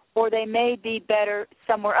strength, or they may be better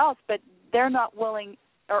somewhere else, but they're not willing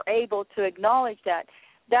or able to acknowledge that.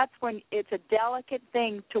 That's when it's a delicate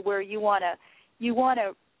thing to where you want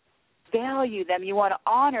to value them, you want to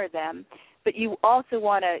honor them, but you also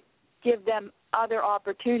want to give them other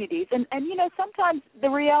opportunities. And sometimes the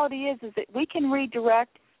reality is that we can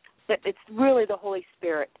redirect, that it's really the Holy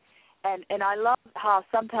Spirit. And I love how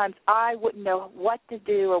sometimes I wouldn't know what to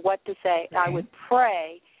do or what to say. I would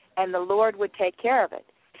pray, and the Lord would take care of it.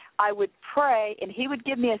 I would pray, and He would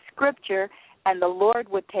give me a scripture, and the Lord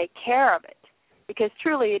would take care of it, because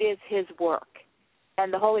truly it is His work.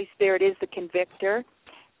 And the Holy Spirit is the convictor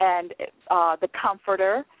and the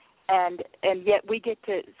comforter, and yet we get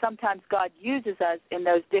to, sometimes God uses us in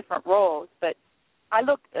those different roles. But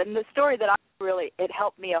and the story that it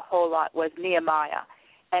helped me a whole lot was Nehemiah,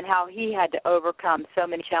 and how he had to overcome so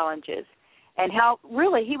many challenges, and how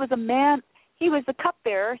really he was a man, he was the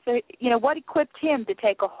cupbearer, so, what equipped him to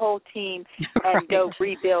take a whole team and go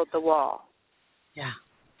rebuild the wall? Yeah.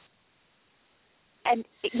 And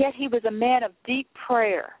yet he was a man of deep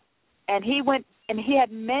prayer, and he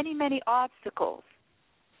had many, many obstacles,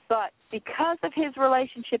 but because of his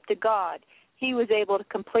relationship to God, he was able to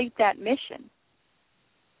complete that mission.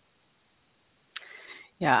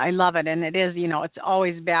 Yeah, I love it, and it is, it's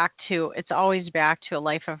always back to a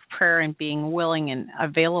life of prayer and being willing and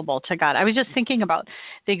available to God. I was just thinking about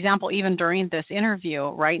the example even during this interview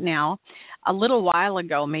right now. A little while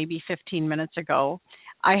ago, maybe 15 minutes ago,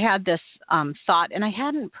 I had this thought, and I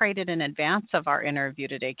hadn't prayed it in advance of our interview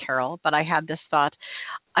today, Carol, but I had this thought.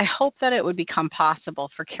 I hope that it would become possible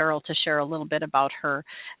for Carol to share a little bit about her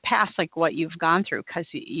past, like what you've gone through, because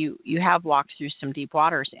you have walked through some deep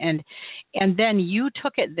waters, and then you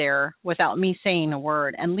took it there without me saying a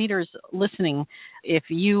word. And leaders listening, if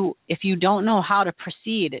you don't know how to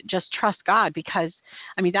proceed, just trust God, because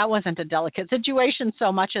that wasn't a delicate situation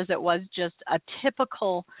so much as it was just a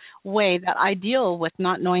typical way that I deal with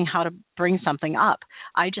not knowing how to bring something up.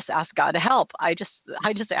 I just ask God to help. I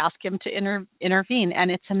just ask Him to intervene.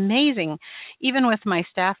 And it's amazing, even with my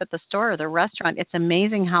staff at the store or the restaurant, it's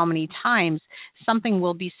amazing how many times something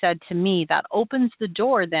will be said to me that opens the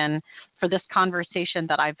door then for this conversation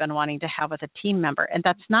that I've been wanting to have with a team member. And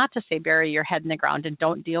that's not to say bury your head in the ground and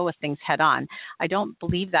don't deal with things head on. I don't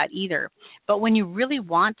believe that either. But when you really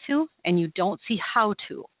want to and you don't see how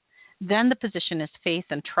to, then the position is faith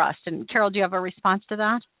and trust. And Carol, do you have a response to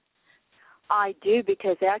that? I do,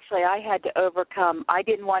 because actually I had to overcome, I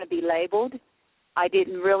didn't want to be labeled. I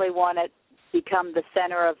didn't really want to become the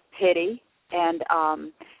center of pity. And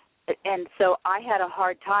so I had a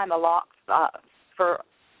hard time a lot for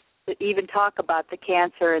even talk about the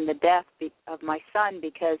cancer and the death of my son,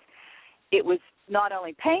 because it was not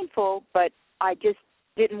only painful, but I just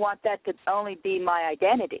didn't want that to only be my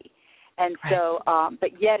identity. And so,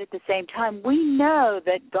 but yet at the same time, we know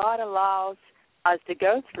that God allows us to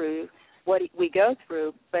go through what we go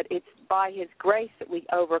through, but it's by His grace that we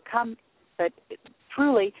overcome. But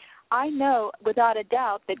truly, I know without a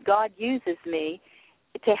doubt that God uses me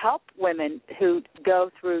to help women who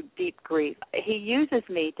go through deep grief. He uses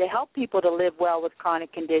me to help people to live well with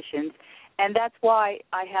chronic conditions, and that's why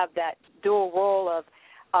I have that dual role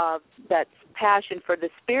of that passion for the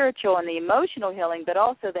spiritual and the emotional healing, but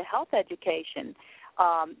also the health education.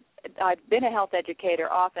 I've been a health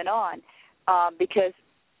educator off and on because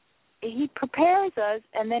He prepares us,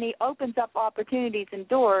 and then He opens up opportunities and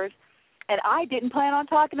doors. And I didn't plan on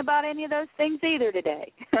talking about any of those things either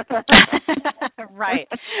today. Right.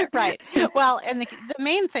 Well, and the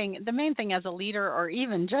main thing as a leader, or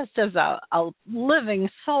even just as a living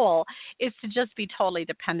soul, is to just be totally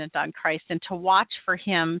dependent on Christ and to watch for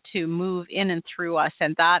Him to move in and through us.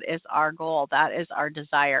 And that is our goal. That is our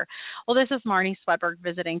desire. Well, this is Marnie Swedberg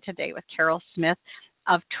visiting today with Carol Smith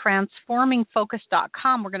of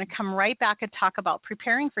transformingfocus.com. We're going to come right back and talk about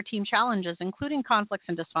preparing for team challenges, including conflicts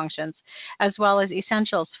and dysfunctions, as well as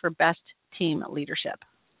essentials for best team leadership.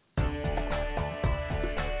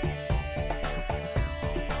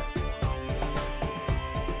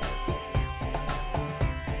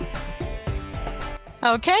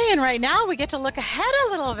 Okay, and right now we get to look ahead a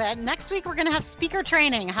little bit. Next week we're going to have speaker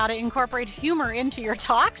training, how to incorporate humor into your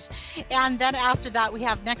talks. And then after that we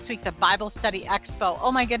have next week the Bible Study Expo.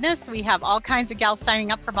 Oh my goodness, we have all kinds of gals signing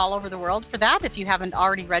up from all over the world for that. If you haven't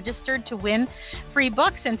already registered to win free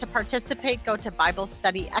books and to participate, go to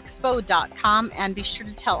BibleStudyExpo.com and be sure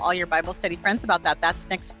to tell all your Bible study friends about that. That's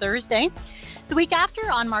next Thursday. The week after,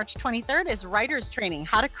 on March 23rd, is Writers Training,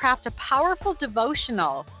 how to craft a powerful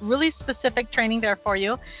devotional, really specific training there for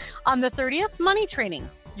you. On the 30th, Money Training,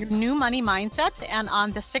 your new money mindset. And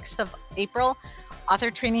on the 6th of April,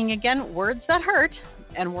 Author Training again, Words That Hurt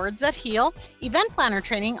and Words That Heal. Event Planner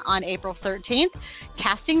Training on April 13th,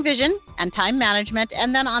 Casting Vision and Time Management.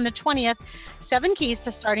 And then on the 20th, 7 Keys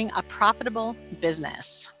to Starting a Profitable Business.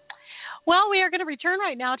 Well, we are going to return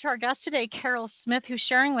right now to our guest today, Carol Smith, who's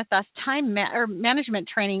sharing with us time management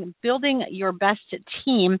training, building your best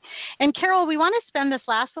team. And Carol, we want to spend this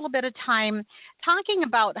last little bit of time talking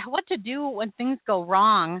about what to do when things go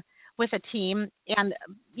wrong with a team. And,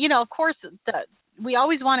 you know, of course, we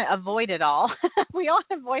always want to avoid it all. We all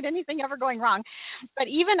avoid anything ever going wrong. But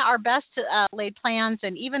even our best laid plans,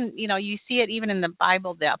 and even, you know, you see it even in the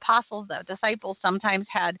Bible, the apostles, the disciples sometimes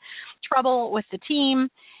had trouble with the team.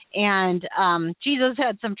 And Jesus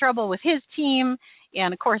had some trouble with his team.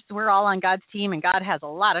 And, of course, we're all on God's team, and God has a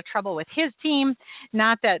lot of trouble with his team.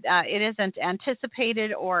 Not that it isn't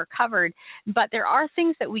anticipated or covered, but there are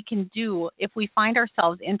things that we can do if we find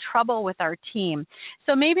ourselves in trouble with our team.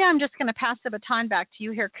 So maybe I'm just going to pass the baton back to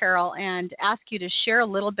you here, Carol, and ask you to share a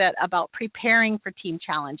little bit about preparing for team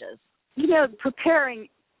challenges. You know, preparing,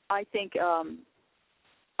 I think,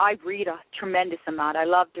 I read a tremendous amount. I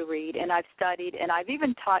love to read, and I've studied, and I've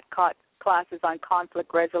even taught classes on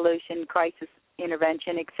conflict resolution, crisis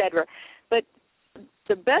intervention, etc. But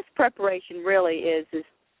the best preparation really is to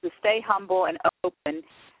stay humble and open,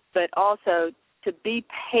 but also to be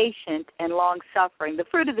patient and long-suffering, the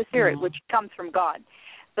fruit of the Spirit, which comes from God.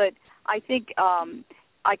 But I think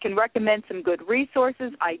I can recommend some good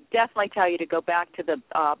resources. I definitely tell you to go back to the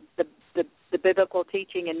biblical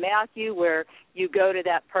teaching in Matthew, where you go to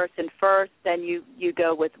that person first, then you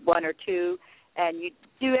go with one or two, and you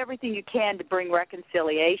do everything you can to bring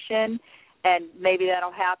reconciliation. And maybe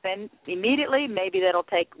that'll happen immediately. Maybe that'll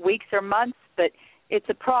take weeks or months, but it's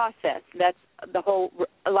a process. That's the whole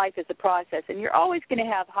life is a process. And you're always going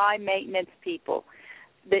to have high-maintenance people,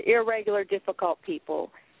 the irregular, difficult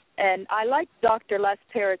people. And I like Dr. Les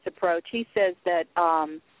Parrott's approach. He says that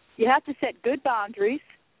you have to set good boundaries.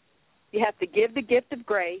 You have to give the gift of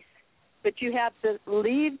grace, but you have to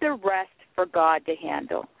leave the rest for God to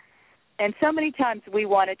handle. And so many times we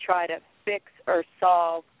want to try to fix or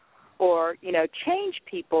solve or, you know, change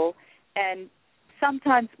people, and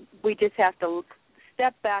sometimes we just have to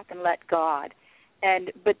step back and let God.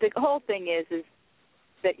 But the whole thing is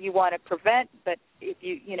that you want to prevent, but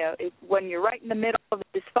if when you're right in the middle of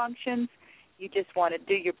the dysfunctions, you just want to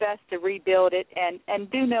do your best to rebuild it and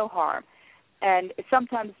do no harm. And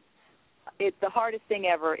sometimes the hardest thing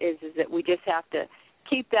ever is that we just have to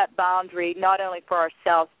keep that boundary, not only for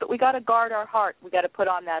ourselves, but we got to guard our heart. We got to put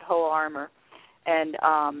on that whole armor, and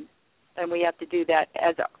we have to do that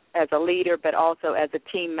as a leader, but also as a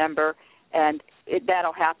team member, and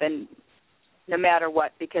that'll happen no matter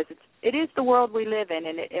what, because it is the world we live in,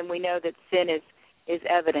 and we know that sin is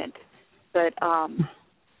evident. But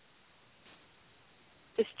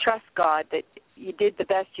just trust God that you did the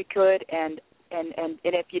best you could, and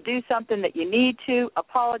if you do something that you need to,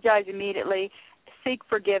 apologize immediately, seek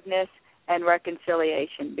forgiveness and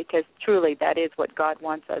reconciliation, because truly that is what God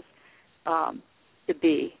wants us to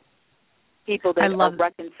be, people that are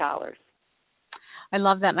reconcilers. I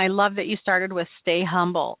love that, and I love that you started with stay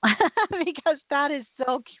humble, because that is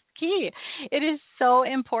so key. It is so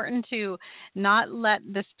important to not let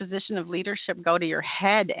this position of leadership go to your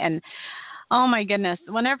head. And oh, my goodness,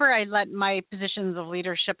 whenever I let my positions of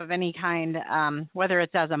leadership of any kind, whether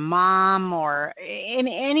it's as a mom or in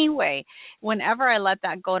any way, whenever I let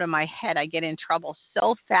that go to my head, I get in trouble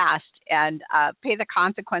so fast and pay the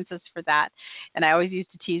consequences for that. And I always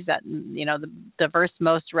used to tease that, you know, the verse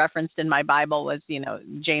most referenced in my Bible was, you know,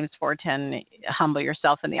 James 4:10, humble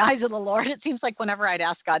yourself in the eyes of the Lord. It seems like whenever I'd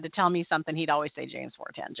ask God to tell me something, he'd always say James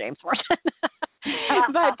 4:10, James 4:10.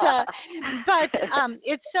 but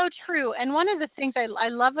it's so true. And one of the things I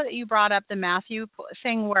love that you brought up the Matthew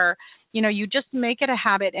thing, where, you know, you just make it a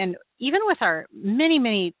habit. And even with our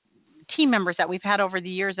many team members that we've had over the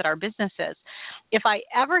years at our businesses, if I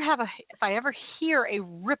ever hear a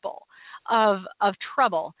ripple of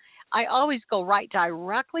trouble, I always go right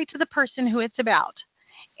directly to the person who it's about,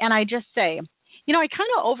 and I just say, I kind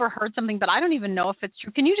of overheard something, but I don't even know if it's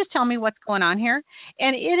true. Can you just tell me what's going on here?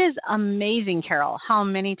 And it is amazing, Carol, how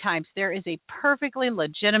many times there is a perfectly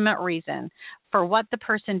legitimate reason for what the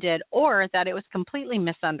person did, or that it was completely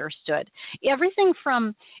misunderstood. Everything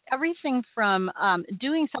from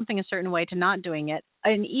doing something a certain way to not doing it,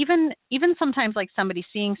 and even sometimes like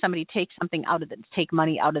seeing somebody take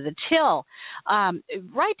money out of the till,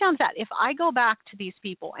 right down to that. If I go back to these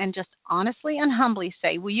people and just honestly and humbly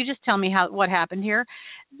say, "Will you just tell me what happened here?"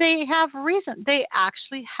 They have reason. They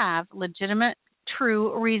actually have legitimate,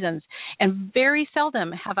 true reasons. And very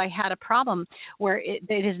seldom have I had a problem where it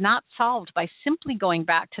is not solved by simply going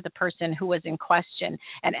back to the person who was in question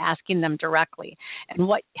and asking them directly. And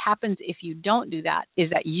what happens if you don't do that is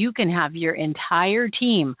that you can have your entire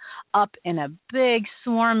team up in a big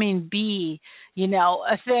swarming bee,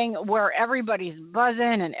 a thing where everybody's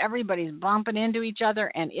buzzing and everybody's bumping into each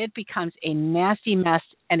other, and it becomes a nasty mess,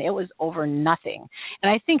 and it was over nothing.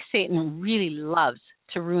 And I think Satan really loves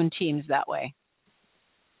to ruin teams that way.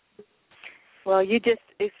 Well, you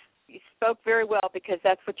spoke very well, because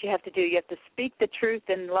that's what you have to do. You have to speak the truth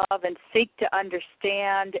in love and seek to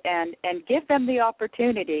understand and give them the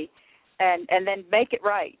opportunity and then make it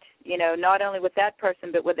right, not only with that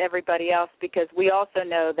person but with everybody else, because we also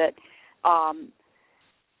know that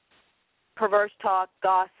perverse talk,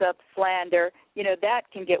 gossip, slander, that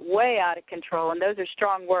can get way out of control, and those are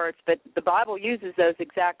strong words, but the Bible uses those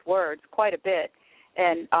exact words quite a bit.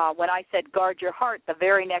 And when I said guard your heart, the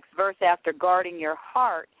very next verse after guarding your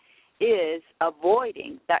heart is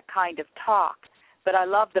avoiding that kind of talk. But I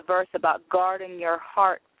love the verse about guarding your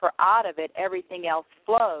heart, for out of it everything else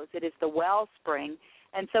flows. It is the wellspring.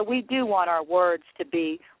 And so we do want our words to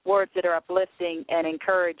be words that are uplifting and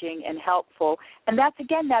encouraging and helpful. And that's,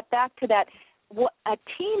 again, back to that. A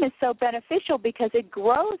team is so beneficial because it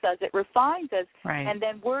grows us, it refines us, right. And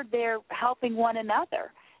then we're there helping one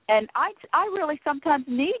another. And I really sometimes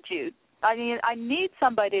need you. I mean, I need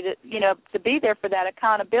somebody to be there for that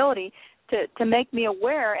accountability, to make me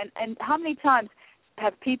aware. And how many times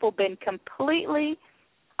have people been completely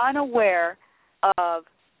unaware of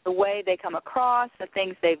the way they come across, the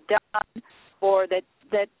things they've done, or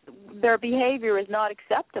that their behavior is not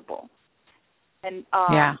acceptable? And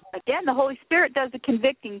again, the Holy Spirit does the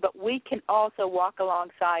convicting, but we can also walk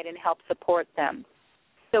alongside and help support them.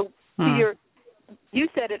 So you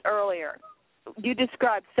said it earlier. You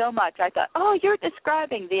described so much. I thought, you're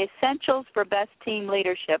describing the essentials for best team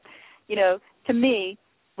leadership. To me,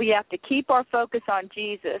 we have to keep our focus on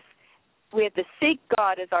Jesus. We have to seek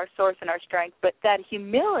God as our source and our strength. But that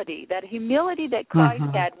humility that Christ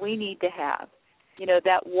had, we need to have.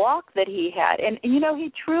 That walk that he had. And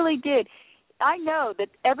he truly did. I know that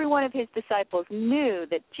every one of his disciples knew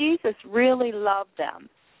that Jesus really loved them.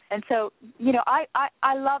 And so,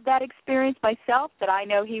 I love that experience myself, that I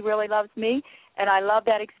know he really loves me, and I love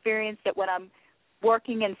that experience that when I'm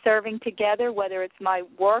working and serving together, whether it's my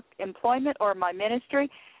work, employment, or my ministry,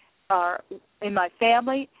 or in my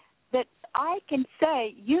family, that I can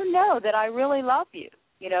say, that I really love you,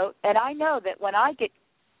 and I know that when I get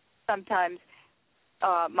sometimes,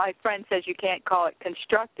 my friend says you can't call it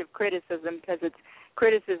constructive criticism because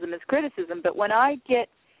criticism is criticism, but when I get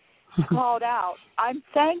called out, I'm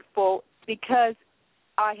thankful because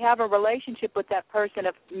I have a relationship with that person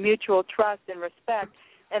of mutual trust and respect,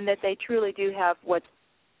 and that they truly do have what's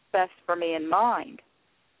best for me in mind.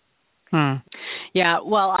 Yeah,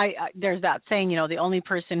 well, there's that saying, the only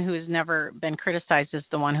person who has never been criticized is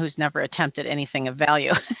the one who's never attempted anything of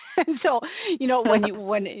value. And so,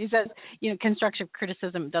 when he says, constructive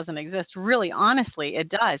criticism doesn't exist, really, honestly, it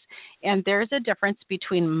does. And there's a difference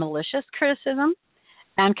between malicious criticism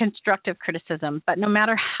and constructive criticism. But no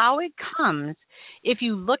matter how it comes, if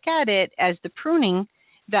you look at it as the pruning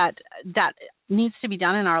that needs to be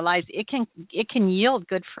done in our lives, it can yield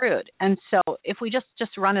good fruit. And so if we just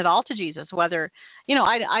run it all to Jesus, whether,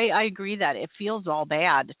 I agree that it feels all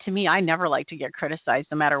bad. To me, I never like to get criticized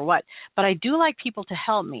no matter what. But I do like people to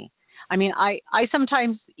help me. I mean, I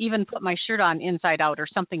sometimes even put my shirt on inside out or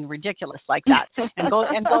something ridiculous like that and go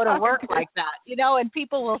to work like that, and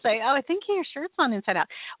people will say, I think your shirt's on inside out.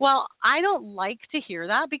 Well, I don't like to hear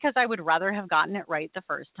that because I would rather have gotten it right the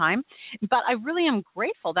first time. But I really am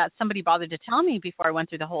grateful that somebody bothered to tell me before I went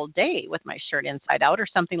through the whole day with my shirt inside out or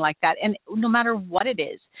something like that. And no matter what it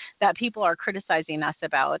is that people are criticizing us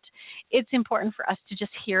about, it's important for us to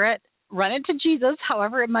just hear it, run it to Jesus,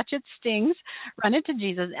 however much it stings, run it to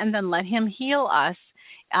Jesus, and then let him heal us.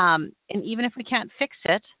 And even if we can't fix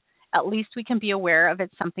it, at least we can be aware of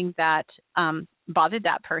it's something that bothered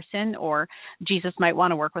that person, or Jesus might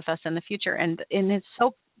want to work with us in the future. And it's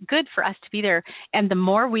so good for us to be there. And the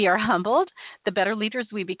more we are humbled, the better leaders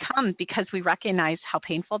we become, because we recognize how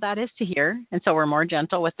painful that is to hear. And so we're more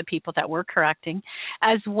gentle with the people that we're correcting,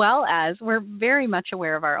 as well as we're very much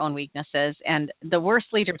aware of our own weaknesses. And the worst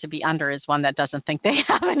leader to be under is one that doesn't think they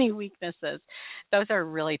have any weaknesses. Those are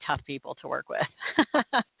really tough people to work with,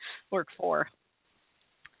 work for.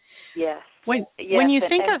 Yes. When you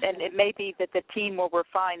think of... And it may be that the team will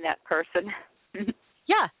refine that person.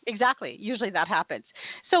 Yeah, exactly. Usually that happens.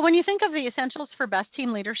 So when you think of the essentials for best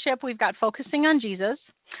team leadership, we've got focusing on Jesus,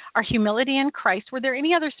 our humility in Christ. Were there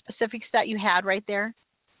any other specifics that you had right there?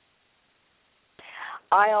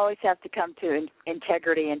 I always have to come to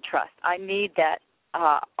integrity and trust. I need that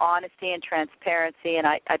honesty and transparency, and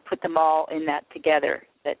I put them all in that together.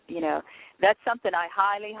 That, that's something I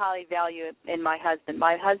highly, highly value in my husband.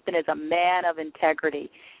 My husband is a man of integrity,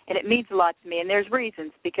 and it means a lot to me. And there's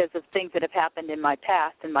reasons, because of things that have happened in my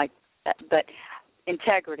past, but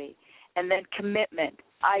integrity, and then commitment.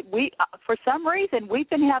 We for some reason, we've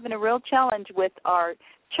been having a real challenge with our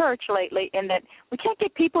church lately, in that we can't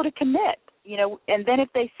get people to commit. And then if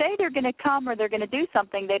they say they're going to come or they're going to do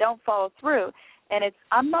something, they don't follow through. And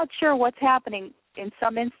I'm not sure what's happening in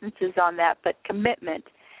some instances on that, but commitment,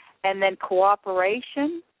 and then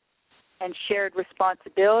cooperation and shared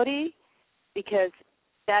responsibility, because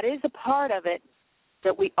that is a part of it,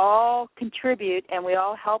 that we all contribute and we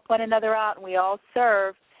all help one another out and we all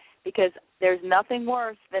serve, because there's nothing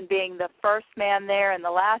worse than being the first man there and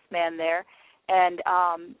the last man there. And,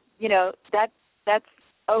 that's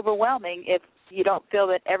overwhelming if you don't feel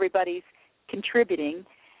that everybody's contributing.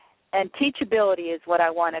 And teachability is what I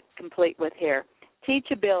want to complete with here.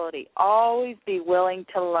 Teachability, always be willing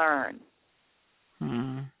to learn.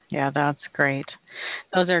 Yeah, that's great.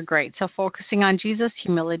 Those are great. So focusing on Jesus,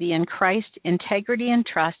 humility in Christ, integrity and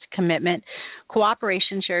trust, commitment,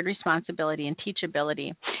 cooperation, shared responsibility, and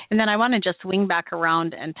teachability. And then I want to just swing back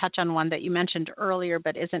around and touch on one that you mentioned earlier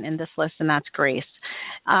but isn't in this list, and that's grace.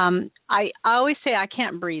 I always say I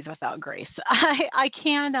can't breathe without grace. I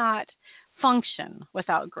cannot function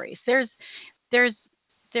without grace. There's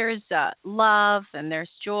love, and there's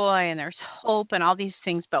joy, and there's hope, and all these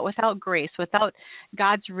things. But without grace, without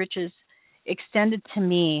God's riches extended to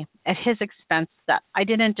me at His expense that I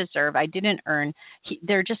didn't deserve, I didn't earn,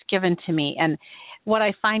 they're just given to me. And what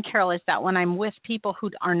I find, Carol, is that when I'm with people who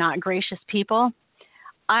are not gracious people,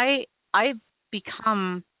 I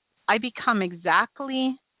become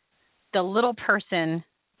exactly the little person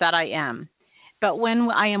that I am. But when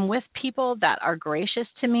I am with people that are gracious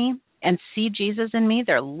to me and see Jesus in me,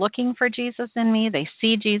 they're looking for Jesus in me, they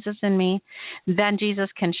see Jesus in me, then Jesus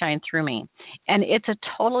can shine through me. And it's a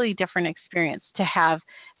totally different experience to have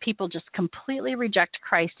people just completely reject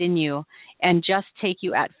Christ in you and just take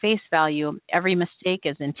you at face value. Every mistake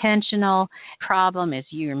is intentional. Problem is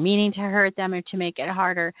you're meaning to hurt them or to make it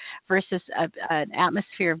harder, versus an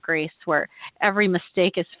atmosphere of grace where every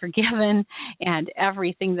mistake is forgiven and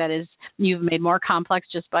everything that is you've made more complex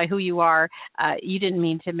just by who you are. You didn't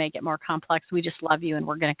mean to make it more complex. We just love you and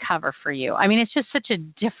we're going to cover for you. I mean, it's just such a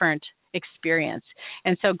different experience.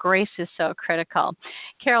 And so grace is so critical.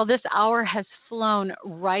 Carol, this hour has flown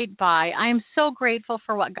right by. I am so grateful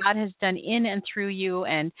for what God has done in and through you,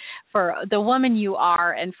 and for the woman you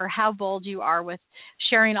are, and for how bold you are with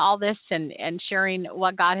sharing all this and sharing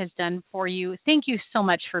what God has done for you. Thank you so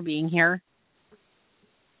much for being here.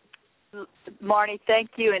 Marnie, thank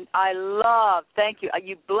you. And thank you.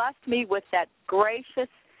 You blessed me with that gracious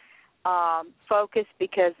focus,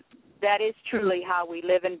 because that is truly how we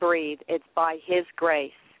live and breathe. It's by His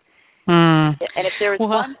grace. And if there was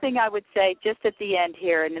one thing I would say just at the end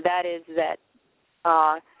here, and that is that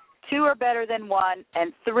two are better than one,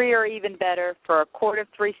 and three are even better, for a cord of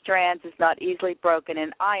three strands is not easily broken.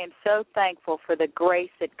 And I am so thankful for the grace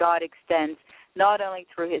that God extends, not only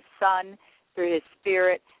through His Son, through His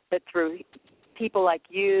Spirit, but through people like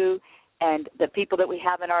you and the people that we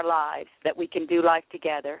have in our lives, that we can do life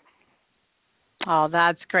together. Oh,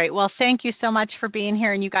 that's great. Well, thank you so much for being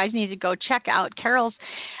here. And you guys need to go check out Carol's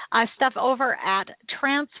stuff over at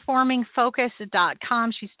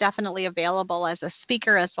transformingfocus.com. She's definitely available as a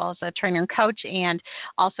speaker as well as a trainer and coach, and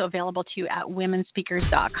also available to you at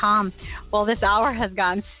womenspeakers.com. Well, this hour has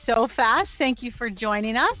gone so fast. Thank you for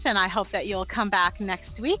joining us, and I hope that you'll come back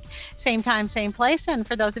next week, same time, same place. And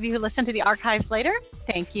for those of you who listen to the archives later,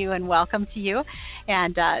 thank you and welcome to you.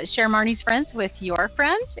 And share Marnie's Friends with your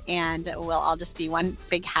friends, and we'll all just be one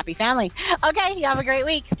big happy family. Okay, you have a great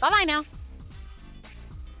week. Bye-bye now.